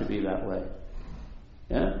seemed not to be that way.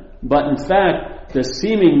 Yeah? But in fact, the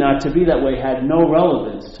seeming not to be that way had no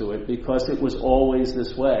relevance to it because it was always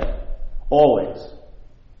this way. Always.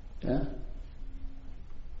 Yeah?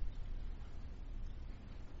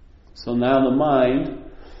 So now the mind,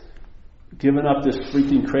 giving up this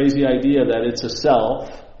freaking crazy idea that it's a self,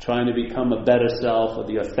 trying to become a better self, or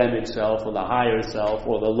the authentic self, or the higher self,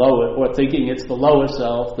 or the lower, or thinking it's the lower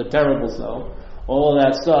self, the terrible self, all of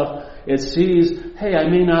that stuff, it sees, hey, I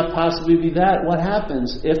may not possibly be that. What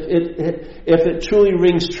happens? If it truly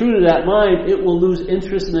rings true to that mind, it will lose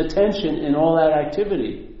interest and attention in all that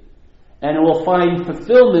activity. And it will find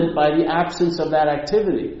fulfillment by the absence of that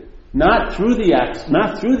activity. Not through the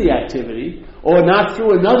activity, or not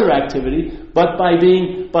through another activity, but by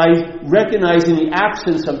recognizing the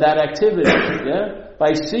absence of that activity. Yeah?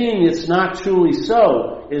 By seeing it's not truly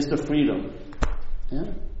so is the freedom.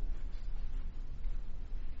 Yeah?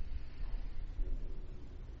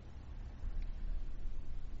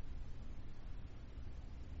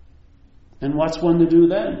 And what's one to do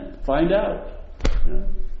then? Find out. Yeah?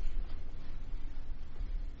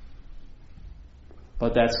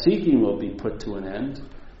 But that seeking will be put to an end.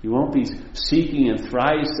 You won't be seeking and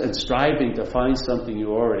striving to find something you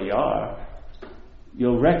already are.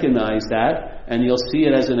 You'll recognize that, and you'll see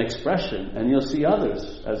it as an expression, and you'll see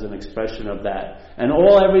others as an expression of that. And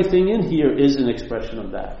everything in here is an expression of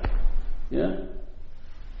that. Yeah?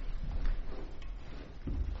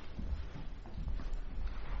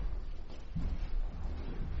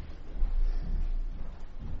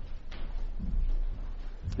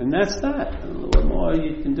 And that's that. I don't know what more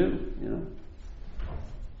you can do, you know.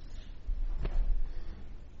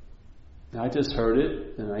 I just heard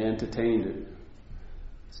it and I entertained it.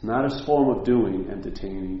 It's not a form of doing,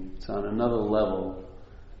 entertaining. It's on another level.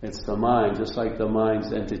 It's the mind, just like the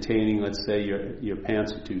mind's entertaining, let's say your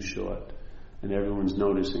pants are too short and everyone's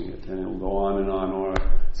noticing it, and it'll go on and on. Or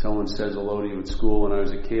someone says hello to you at school when I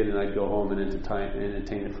was a kid and I'd go home and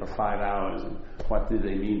entertain it for 5 hours. And what did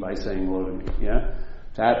they mean by saying hello to me? Yeah?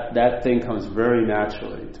 That thing comes very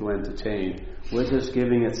naturally to entertain. We're just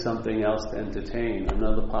giving it something else to entertain,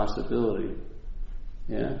 another possibility.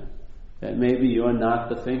 Yeah? That maybe you're not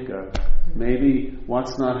the thinker. Maybe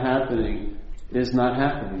what's not happening is not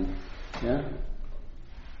happening. Yeah?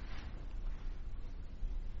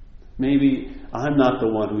 Maybe I'm not the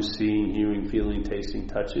one who's seeing, hearing, feeling, tasting,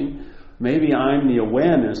 touching. Maybe I'm the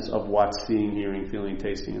awareness of what's seeing, hearing, feeling,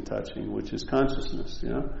 tasting, and touching, which is consciousness. You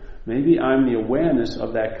know? Maybe I'm the awareness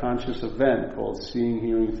of that conscious event called seeing,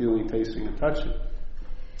 hearing, feeling, tasting, and touching.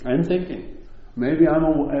 And thinking. Maybe I'm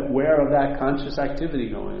aware of that conscious activity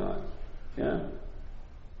going on. Yeah.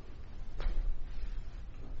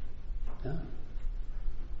 Yeah.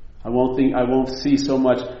 I won't see so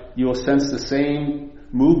much. You'll sense the same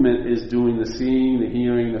movement is doing the seeing, the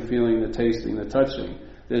hearing, the feeling, the tasting, the touching.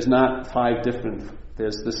 There's not 5 different.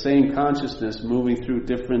 There's the same consciousness moving through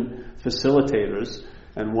different facilitators,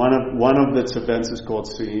 and one of its events is called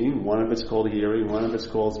seeing, one of it's called hearing, one of it's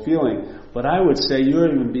called feeling. But I would say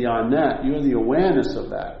you're even beyond that. You're the awareness of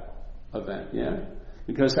that event. Yeah,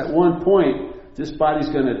 because at one point this body's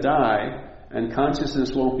going to die. And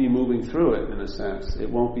consciousness won't be moving through it, in a sense. It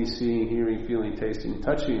won't be seeing, hearing, feeling, tasting,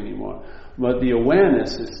 touching anymore. But the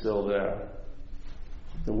awareness is still there.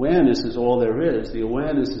 The awareness is all there is. The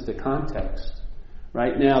awareness is the context.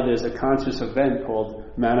 Right now there's a conscious event called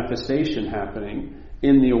manifestation happening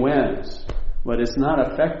in the awareness. But it's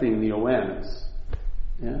not affecting the awareness.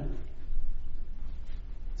 Yeah?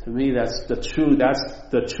 To me that's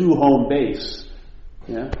the true home base.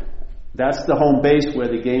 Yeah? That's the home base where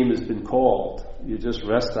the game has been called. You just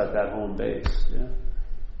rest at that home base. Yeah?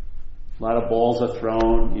 A lot of balls are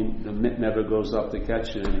thrown. The mitt never goes up to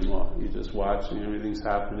catch it anymore. You just watch and everything's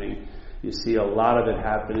happening. You see a lot of it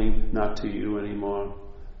happening, not to you anymore.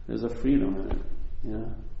 There's a freedom in it.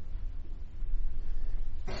 Yeah.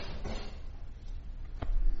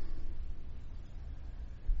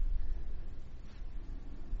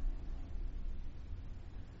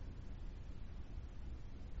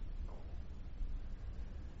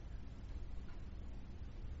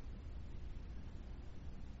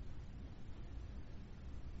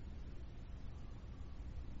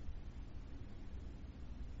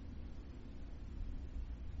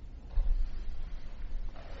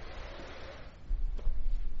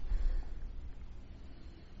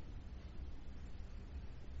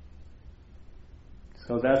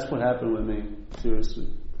 So that's what happened with me, seriously.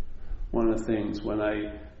 One of the things, when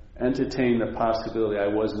I entertained the possibility I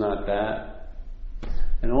was not that,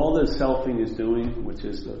 and all that selfing is doing, which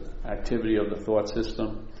is the activity of the thought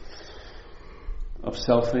system of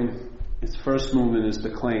selfing, its first movement is the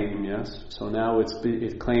claim, yes? So now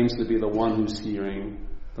it claims to be the one who's hearing,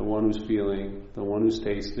 the one who's feeling, the one who's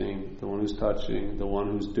tasting, the one who's touching, the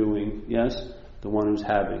one who's doing, yes? The one who's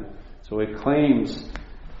having. So it claims.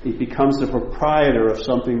 It becomes the proprietor of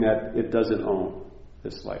something that it doesn't own,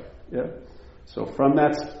 this life. Yeah? So from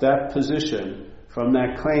that position, from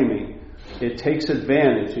that claiming, it takes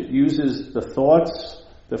advantage. It uses the thoughts,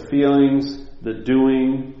 the feelings, the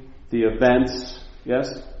doing, the events, yes,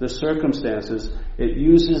 the circumstances. It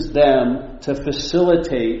uses them to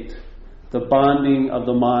facilitate the bonding of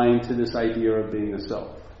the mind to this idea of being a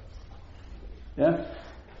self. Yeah?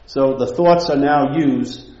 So the thoughts are now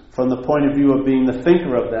used from the point of view of being the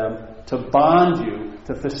thinker of them, to bond you,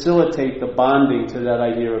 to facilitate the bonding to that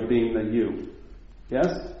idea of being the you.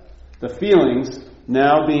 Yes? The feelings,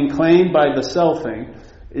 now being claimed by the selfing,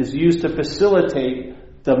 is used to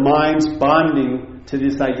facilitate the mind's bonding to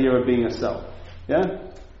this idea of being a self.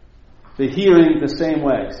 Yeah? The hearing, the same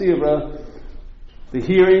way. See you, brother? The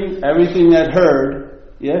hearing, everything that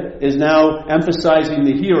heard, yeah, is now emphasizing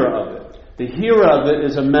the hearer of it. The hearer of it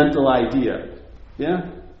is a mental idea.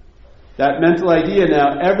 Yeah? That mental idea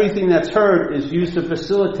now, everything that's heard is used to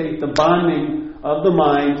facilitate the bonding of the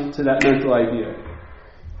mind to that mental idea.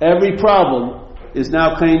 Every problem is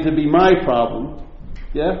now claimed to be my problem.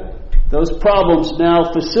 Yeah? Those problems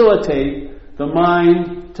now facilitate the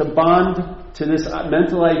mind to bond to this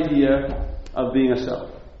mental idea of being a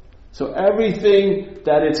self. So everything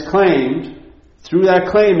that it's claimed, through that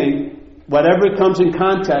claiming, whatever comes in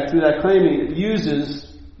contact through that claiming, it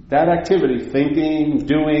uses that activity, thinking,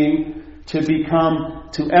 doing,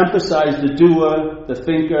 to emphasize the doer, the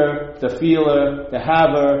thinker, the feeler, the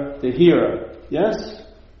haver, the hearer. Yes?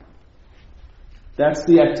 That's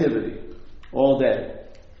the activity. All day.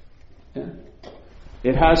 Yeah?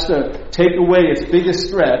 It has to take away its biggest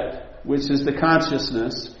threat, which is the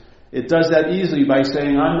consciousness. It does that easily by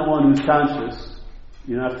saying, I'm the one who's conscious.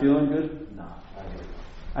 You're not feeling good? No.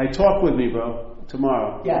 I talk with me, bro,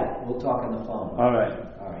 tomorrow. Yeah, we'll talk on the phone. All right.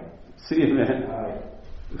 See you, man. All right.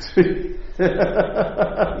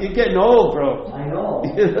 You're getting old, bro. I know.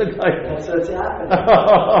 You look like... That's what's happening.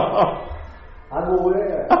 I'm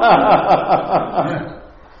aware.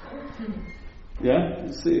 Yeah?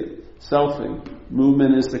 You see it. Selfing.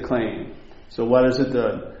 Movement is the claim. So what has it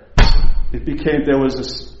done? It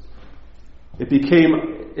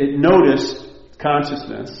noticed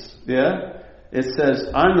consciousness. Yeah? It says,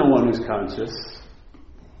 I'm the one who's conscious.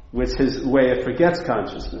 Which is the way it forgets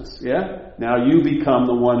consciousness. Yeah? Now you become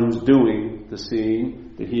the one who's doing the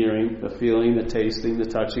seeing, the hearing, the feeling, the tasting, the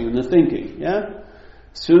touching, and the thinking. Yeah?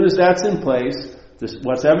 As soon as that's in place,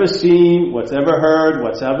 what's ever seen, what's ever heard,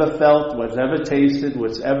 what's ever felt, what's ever tasted,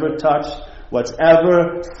 what's ever touched, what's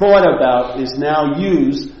ever thought about is now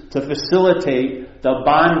used to facilitate the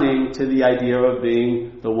bonding to the idea of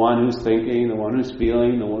being the one who's thinking, the one who's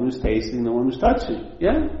feeling, the one who's tasting, the one who's touching.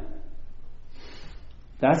 Yeah?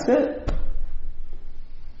 That's it.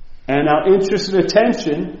 And our interest and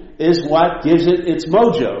attention is what gives it its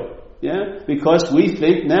mojo. Yeah? Because we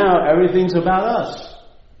think now everything's about us.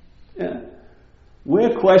 Yeah?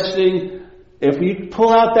 We're questioning, if we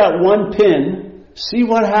pull out that one pin, see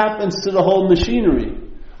what happens to the whole machinery.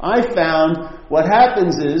 I found what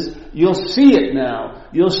happens is, you'll see it now.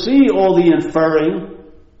 You'll see all the inferring,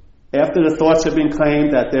 after the thoughts have been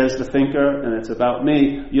claimed that there's the thinker and it's about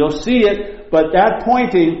me. You'll see it, but that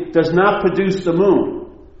pointing does not produce the moon.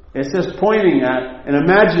 It's just pointing at an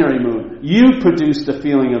imaginary moon. You produce the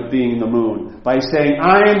feeling of being the moon by saying,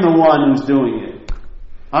 I am the one who's doing it.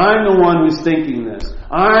 I'm the one who's thinking this.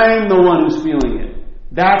 I'm the one who's feeling it.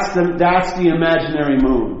 That's the imaginary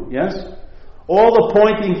moon. Yes? All the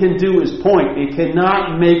pointing can do is point. It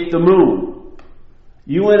cannot make the moon.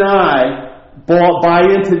 You and I buy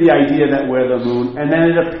into the idea that we're the moon, and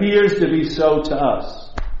then it appears to be so to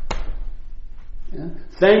us. Yeah?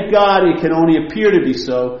 Thank God it can only appear to be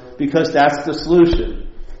so, because that's the solution.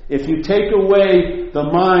 If you take away the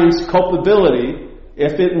mind's culpability,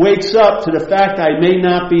 if it wakes up to the fact I may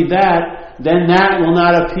not be that, then that will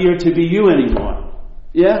not appear to be you anymore.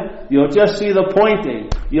 Yeah? You'll just see the pointing.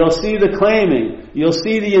 You'll see the claiming. You'll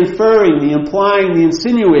see the inferring, the implying, the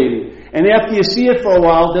insinuating. And after you see it for a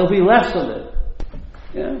while, there'll be less of it.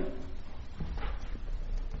 Yeah?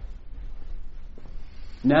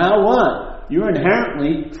 Now what? You're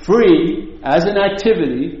inherently free as an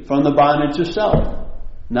activity from the bondage of self.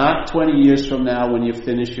 Not 20 years from now when you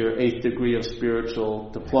finish your 8th degree of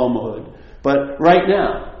spiritual diplomahood, but right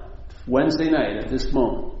now, Wednesday night at this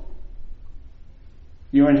moment.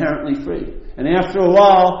 You're inherently free. And after a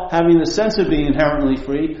while, having the sense of being inherently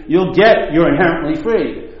free, you'll get you're inherently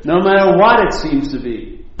free. No matter what it seems to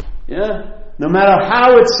be. Yeah? No matter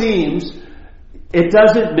how it seems, it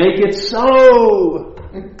doesn't make it so.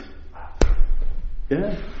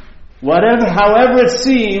 Yeah? However it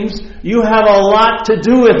seems, you have a lot to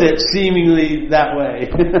do with it, seemingly that way.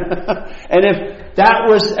 And if that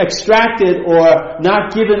was extracted or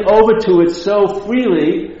not given over to it so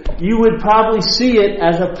freely, you would probably see it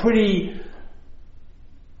as a pretty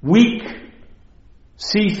weak,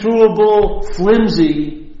 see-throughable,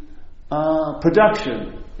 flimsy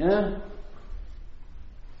production. Yeah?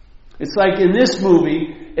 It's like in this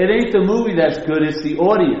movie, it ain't the movie that's good, it's the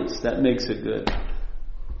audience that makes it good.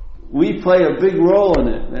 We play a big role in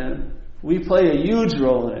it, man. We play a huge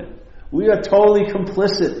role in it. We are totally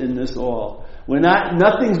complicit in this all.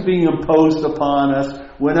 Nothing's being imposed upon us.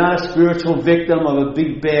 We're not a spiritual victim of a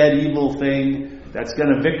big, bad, evil thing that's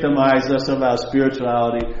going to victimize us of our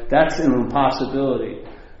spirituality. That's an impossibility.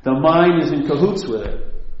 The mind is in cahoots with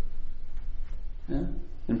it. Yeah?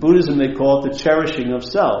 In Buddhism, they call it the cherishing of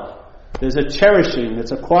self. There's a cherishing,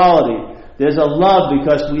 it's a quality. There's a love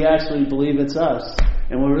because we actually believe it's us.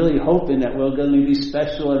 And we're really hoping that we're going to be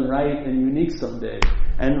special and right and unique someday.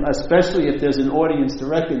 And especially if there's an audience to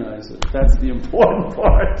recognize it. That's the important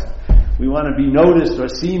part. We want to be noticed or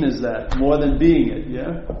seen as that more than being it,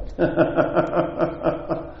 yeah?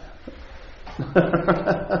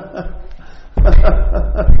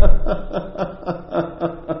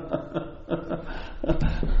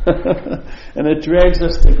 And it drags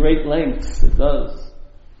us to great lengths. It does.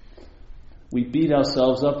 We beat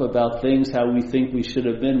ourselves up about things how we think we should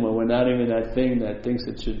have been when we're not even that thing that thinks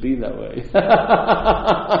it should be that way.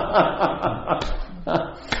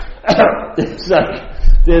 It's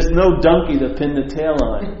like there's no donkey to pin the tail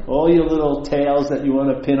on. All your little tails that you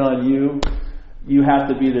want to pin on you have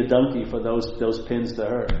to be the donkey for those pins to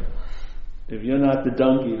hurt. If you're not the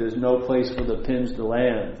donkey, there's no place for the pins to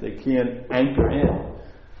land. They can't anchor in.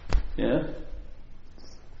 Yeah?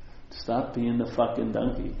 Stop being the fucking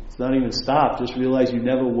donkey. It's not even stop, just realize you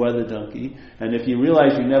never were the donkey. And if you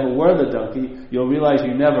realize you never were the donkey, you'll realize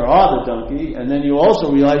you never are the donkey, and then you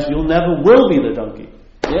also realize you'll never will be the donkey.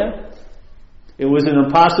 Yeah? It was an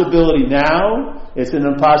impossibility now, it's an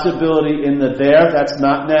impossibility in the there that's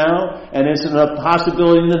not now, and it's an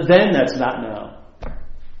impossibility in the then that's not now.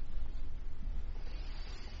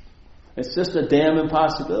 It's just a damn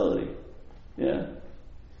impossibility. Yeah?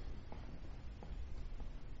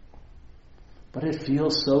 But it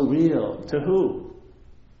feels so real. To who?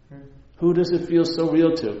 Who does it feel so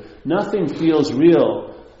real to? Nothing feels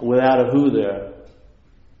real without a who there.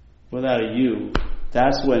 Without a you.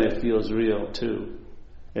 That's when it feels real too.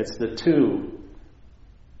 It's the two.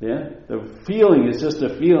 Yeah? The feeling is just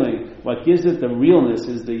a feeling. What gives it the realness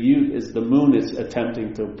is the you, is the moon it's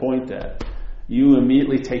attempting to point at. You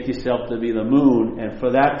immediately take yourself to be the moon, and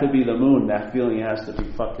for that to be the moon, that feeling has to be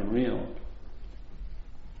fucking real.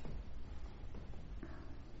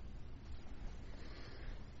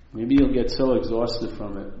 Maybe you'll get so exhausted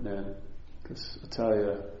from it, man. Because I tell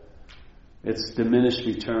you, it's diminished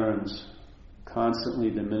returns. Constantly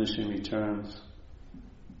diminishing returns.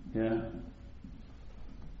 Yeah?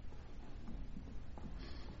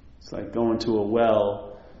 It's like going to a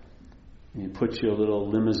well, and you put your little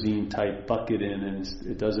limousine type bucket in, and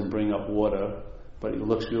it doesn't bring up water, but it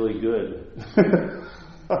looks really good.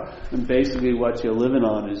 And basically what you're living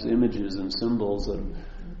on is images and symbols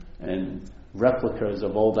and replicas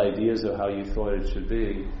of old ideas of how you thought it should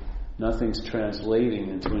be. Nothing's translating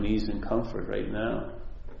into an ease and comfort right now.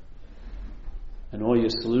 And all your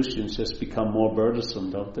solutions just become more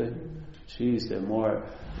burdensome, don't they? Jeez, they're more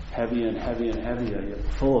heavier and heavier and heavier.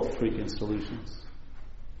 You're full of freaking solutions.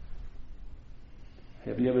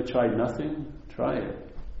 Have you ever tried nothing? Try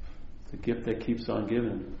it. It's a gift that keeps on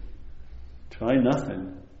giving. Try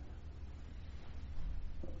nothing.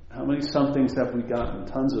 How many somethings have we gotten?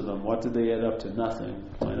 Tons of them. What did they add up to? Nothing.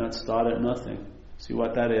 Why not start at nothing? See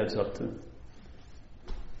what that adds up to.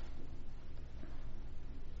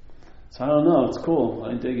 So I don't know. It's cool.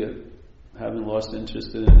 I dig it. Haven't lost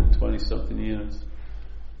interest in it in 20-something years.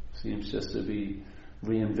 Seems just to be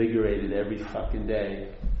reinvigorated every fucking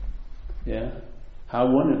day. Yeah?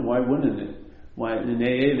 How wouldn't it? Why wouldn't it? Why in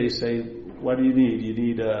AA they say, what do you need? You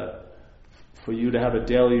need for you to have a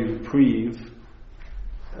daily reprieve.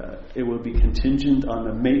 It will be contingent on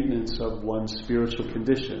the maintenance of one's spiritual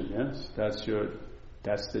condition. Yes, that's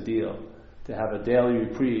the deal. To have a daily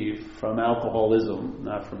reprieve from alcoholism,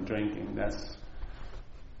 not from drinking. That's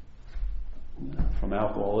from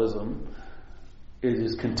alcoholism. It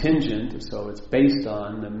is contingent, so it's based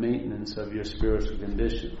on the maintenance of your spiritual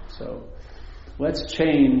condition. So let's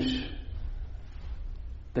change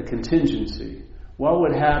the contingency. What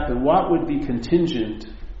would happen? What would be contingent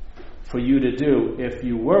for you to do if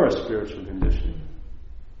you were a spiritual condition?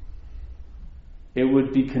 It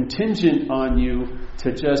would be contingent on you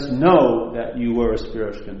to just know that you were a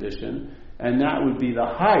spiritual condition, and that would be the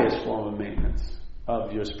highest form of maintenance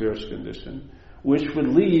of your spiritual condition, which would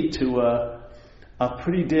lead to a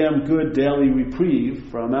pretty damn good daily reprieve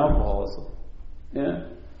from alcoholism. Yeah?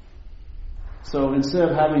 So instead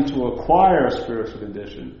of having to acquire a spiritual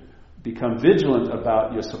condition, become vigilant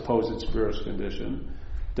about your supposed spiritual condition,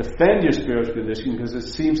 defend your spiritual condition, because it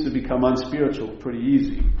seems to become unspiritual pretty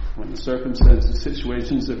easy when the circumstances,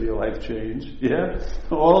 situations of your life change. Yeah?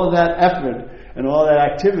 All of that effort and all that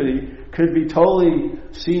activity could be totally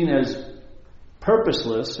seen as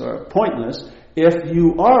purposeless or pointless if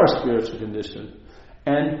you are a spiritual condition.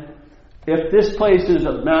 And if this place is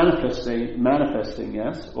manifesting,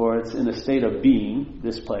 yes, or it's in a state of being,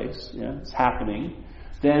 this place, yeah, it's happening,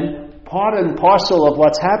 then part and parcel of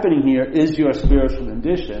what's happening here is your spiritual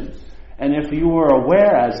condition. And if you were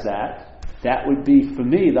aware as that would be, for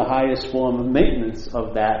me, the highest form of maintenance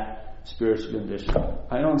of that spiritual condition.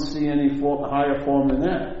 I don't see any higher form than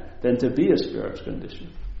that, than to be a spiritual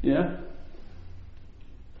condition. Yeah?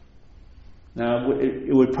 Now,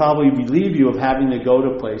 it would probably relieve you of having to go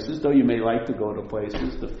to places, though you may like to go to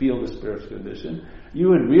places to feel the spiritual condition. You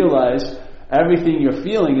would realize everything you're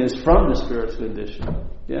feeling is from the spiritual condition.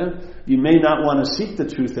 Yeah? You may not want to seek the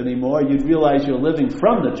truth anymore. You'd realize you're living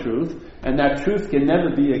from the truth, and that truth can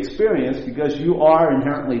never be experienced because you are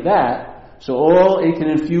inherently that. So it can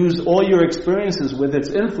infuse all your experiences with its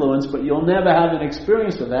influence, but you'll never have an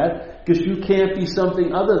experience of that because you can't be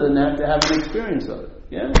something other than that to have an experience of it.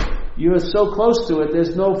 Yeah? You are so close to it,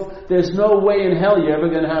 there's no way in hell you're ever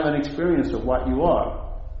going to have an experience of what you are.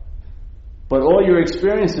 But all your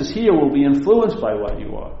experiences here will be influenced by what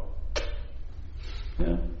you are.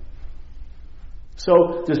 Yeah?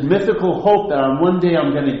 So this mythical hope that one day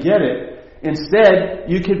I'm going to get it, instead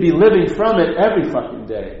you could be living from it every fucking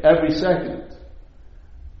day, every second.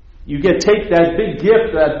 You take that big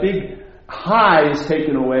gift, that big high is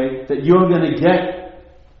taken away, that you're going to get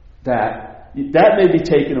that. That may be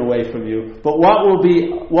taken away from you, but what will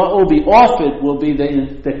be offered will be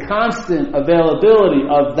the constant availability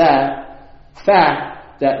of that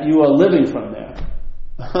fact that you are living from there.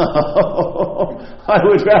 I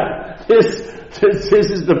would rather this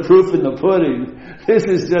is the proof in the pudding. This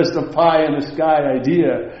is just a pie in the sky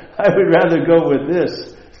idea. I would rather go with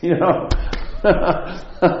this,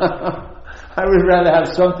 I would rather have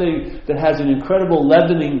something that has an incredible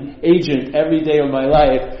leavening agent every day of my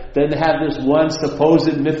life than to have this one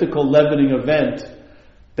supposed mythical leavening event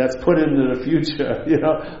that's put into the future.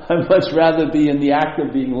 I'd much rather be in the act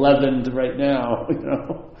of being leavened right now.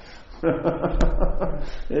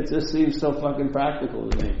 It just seems so fucking practical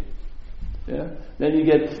to me. Yeah. Then you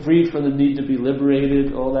get free from the need to be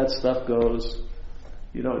liberated. All that stuff goes.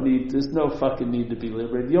 There's no fucking need to be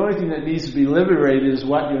liberated. The only thing that needs to be liberated is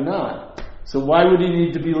what you're not. So why would you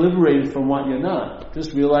need to be liberated from what you're not?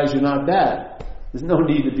 Just realize you're not that. There's no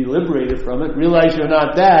need to be liberated from it. Realize you're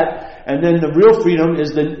not that, and then the real freedom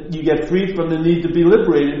is that you get free from the need to be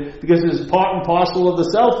liberated because it's part and parcel of the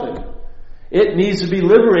selfing. It needs to be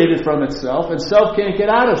liberated from itself, and self can't get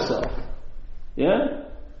out of self. Yeah?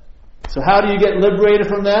 So how do you get liberated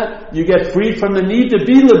from that? You get free from the need to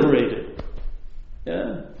be liberated.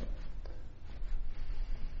 Yeah?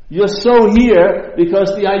 You're so here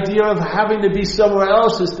because the idea of having to be somewhere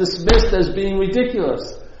else is dismissed as being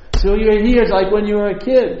ridiculous. So you're here like when you were a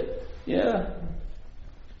kid. Yeah.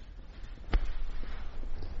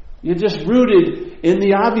 You're just rooted in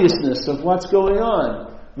the obviousness of what's going on.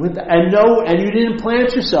 And you didn't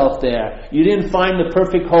plant yourself there. You didn't find the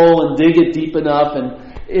perfect hole and dig it deep enough, and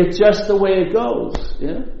it's just the way it goes.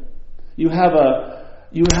 Yeah? You have a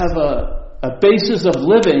basis of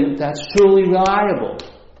living that's truly reliable.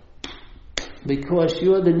 Because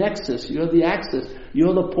you're the nexus, you're the axis,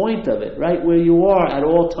 you're the point of it, right where you are at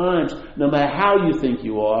all times. No matter how you think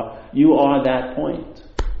you are that point.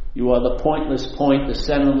 You are the pointless point, the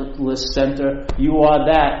centerless center. You are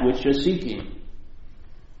that which you're seeking.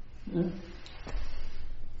 Yeah.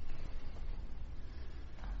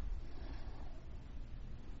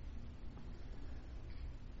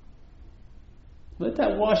 Let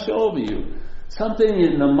that wash over you. Something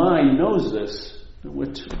in the mind knows this,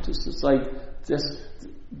 which is like just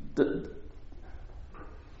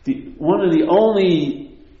one of the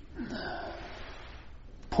only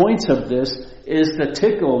points of this is to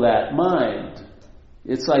tickle that mind.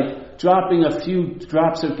 It's like dropping a few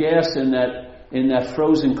drops of gas in that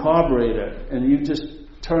frozen carburetor, and you just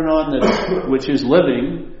turn on which is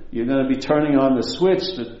living. You're going to be turning on the switch,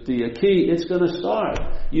 the key. It's going to start.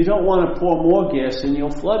 You don't want to pour more gas in,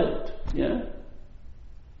 you'll flood it. Yeah.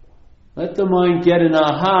 Let the mind get an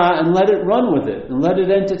aha and let it run with it and let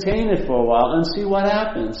it entertain it for a while and see what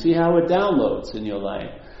happens. See how it downloads in your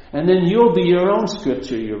life. And then you'll be your own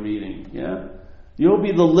scripture you're reading. Yeah? You'll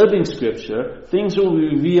be the living scripture. Things will be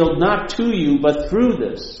revealed not to you but through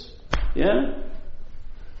this. Yeah?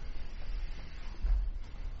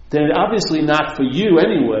 They're obviously not for you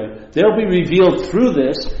anyway. They'll be revealed through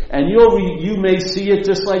this, and you may see it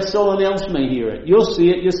just like someone else may hear it. You'll see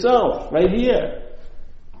it yourself right here.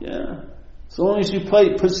 Yeah. As long as you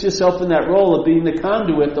put yourself in that role of being the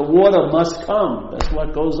conduit, the water must come. That's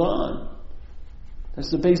what goes on.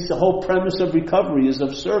 That's the whole premise of recovery is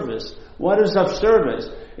of service. What is of service?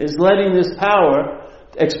 Is letting this power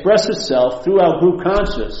express itself through our group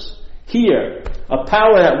conscious. Here, a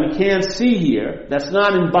power that we can't see here, that's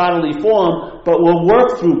not in bodily form, but will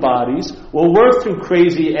work through bodies, will work through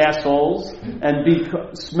crazy assholes, and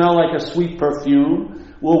smell like a sweet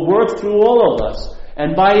perfume, will work through all of us.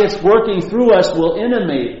 And by its working through us, we'll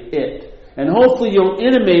animate it. And hopefully you'll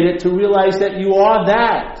animate it to realize that you are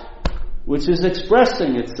that which is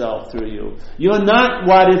expressing itself through you. You're not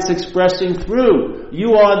what it's expressing through.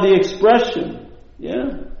 You are the expression.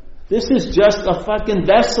 Yeah? This is just a fucking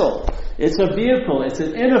vessel. It's a vehicle. It's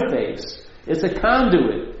an interface. It's a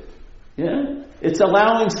conduit. Yeah? It's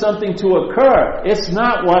allowing something to occur. It's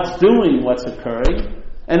not what's doing what's occurring.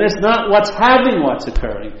 And it's not what's having what's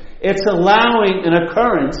occurring. It's allowing an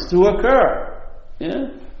occurrence to occur.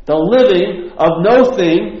 Yeah? The living of no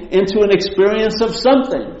thing into an experience of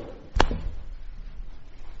something.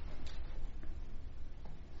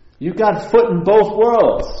 You've got foot in both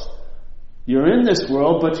worlds. You're in this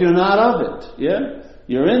world, but you're not of it. Yeah?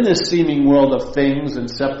 You're in this seeming world of things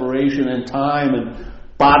and separation and time and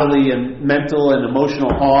bodily and mental and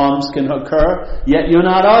emotional harms can occur, yet you're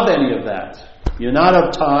not of any of that. You're not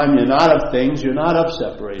of time, you're not of things, you're not of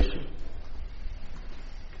separation.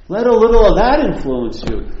 Let a little of that influence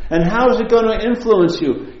you. And how is it going to influence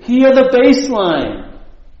you? Hear the baseline.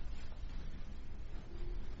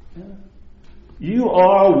 You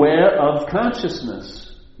are aware of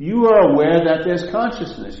consciousness. You are aware that there's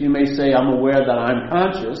consciousness. You may say, I'm aware that I'm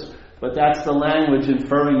conscious, but that's the language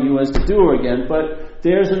inferring you as the doer again. But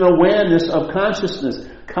there's an awareness of consciousness.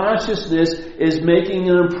 Consciousness is making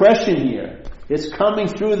an impression here. It's coming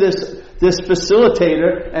through this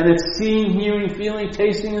facilitator, and it's seeing, hearing, feeling,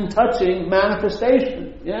 tasting, and touching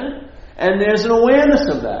manifestation. Yeah? And there's an awareness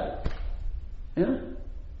of that. Yeah?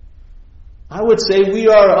 I would say we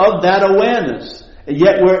are of that awareness. And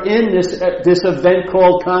yet we're in this event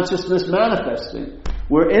called consciousness manifesting.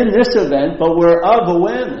 We're in this event, but we're of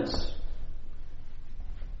awareness.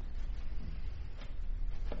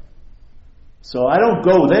 So I don't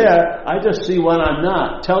go there, I just see what I'm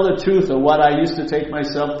not. Tell the truth of what I used to take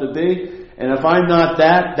myself to be, and if I'm not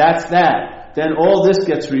that, that's that. Then all this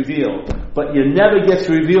gets revealed. But it never gets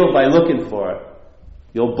revealed by looking for it.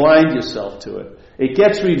 You'll blind yourself to it. It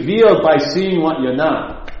gets revealed by seeing what you're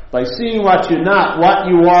not. By seeing what you're not, what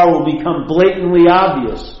you are will become blatantly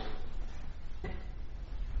obvious.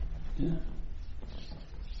 Yeah.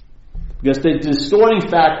 Because the distorting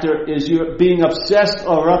factor is you're being obsessed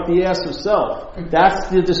or up the ass of self. That's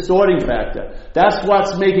the distorting factor. That's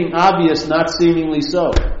what's making obvious not seemingly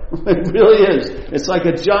so. It really is. It's like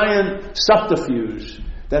a giant subterfuge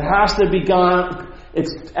that has to be gone.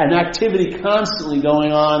 It's an activity constantly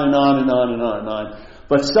going on and on and on and on and on.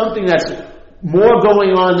 But something that's more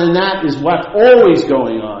going on than that is what's always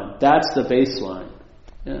going on. That's the baseline.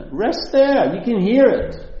 Yeah. Rest there. You can hear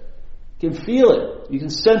it. You can feel it. You can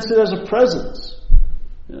sense it as a presence.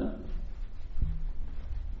 Yeah.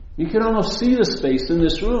 You can almost see the space in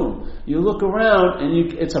this room. You look around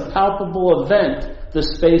and it's a palpable event, the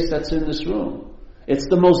space that's in this room. It's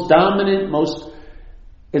the most dominant,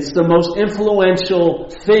 it's the most influential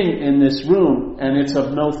thing in this room, and it's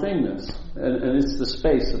of no thingness. And it's the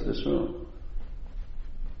space of this room.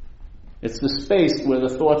 It's the space where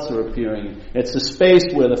the thoughts are appearing. It's the space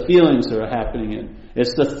where the feelings are happening in.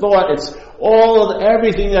 It's the thought, it's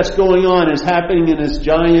everything that's going on is happening in this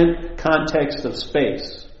giant context of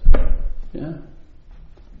space. Yeah.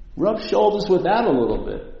 Rub shoulders with that a little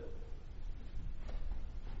bit.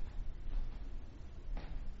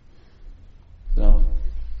 So,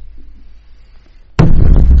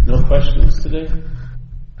 no questions today?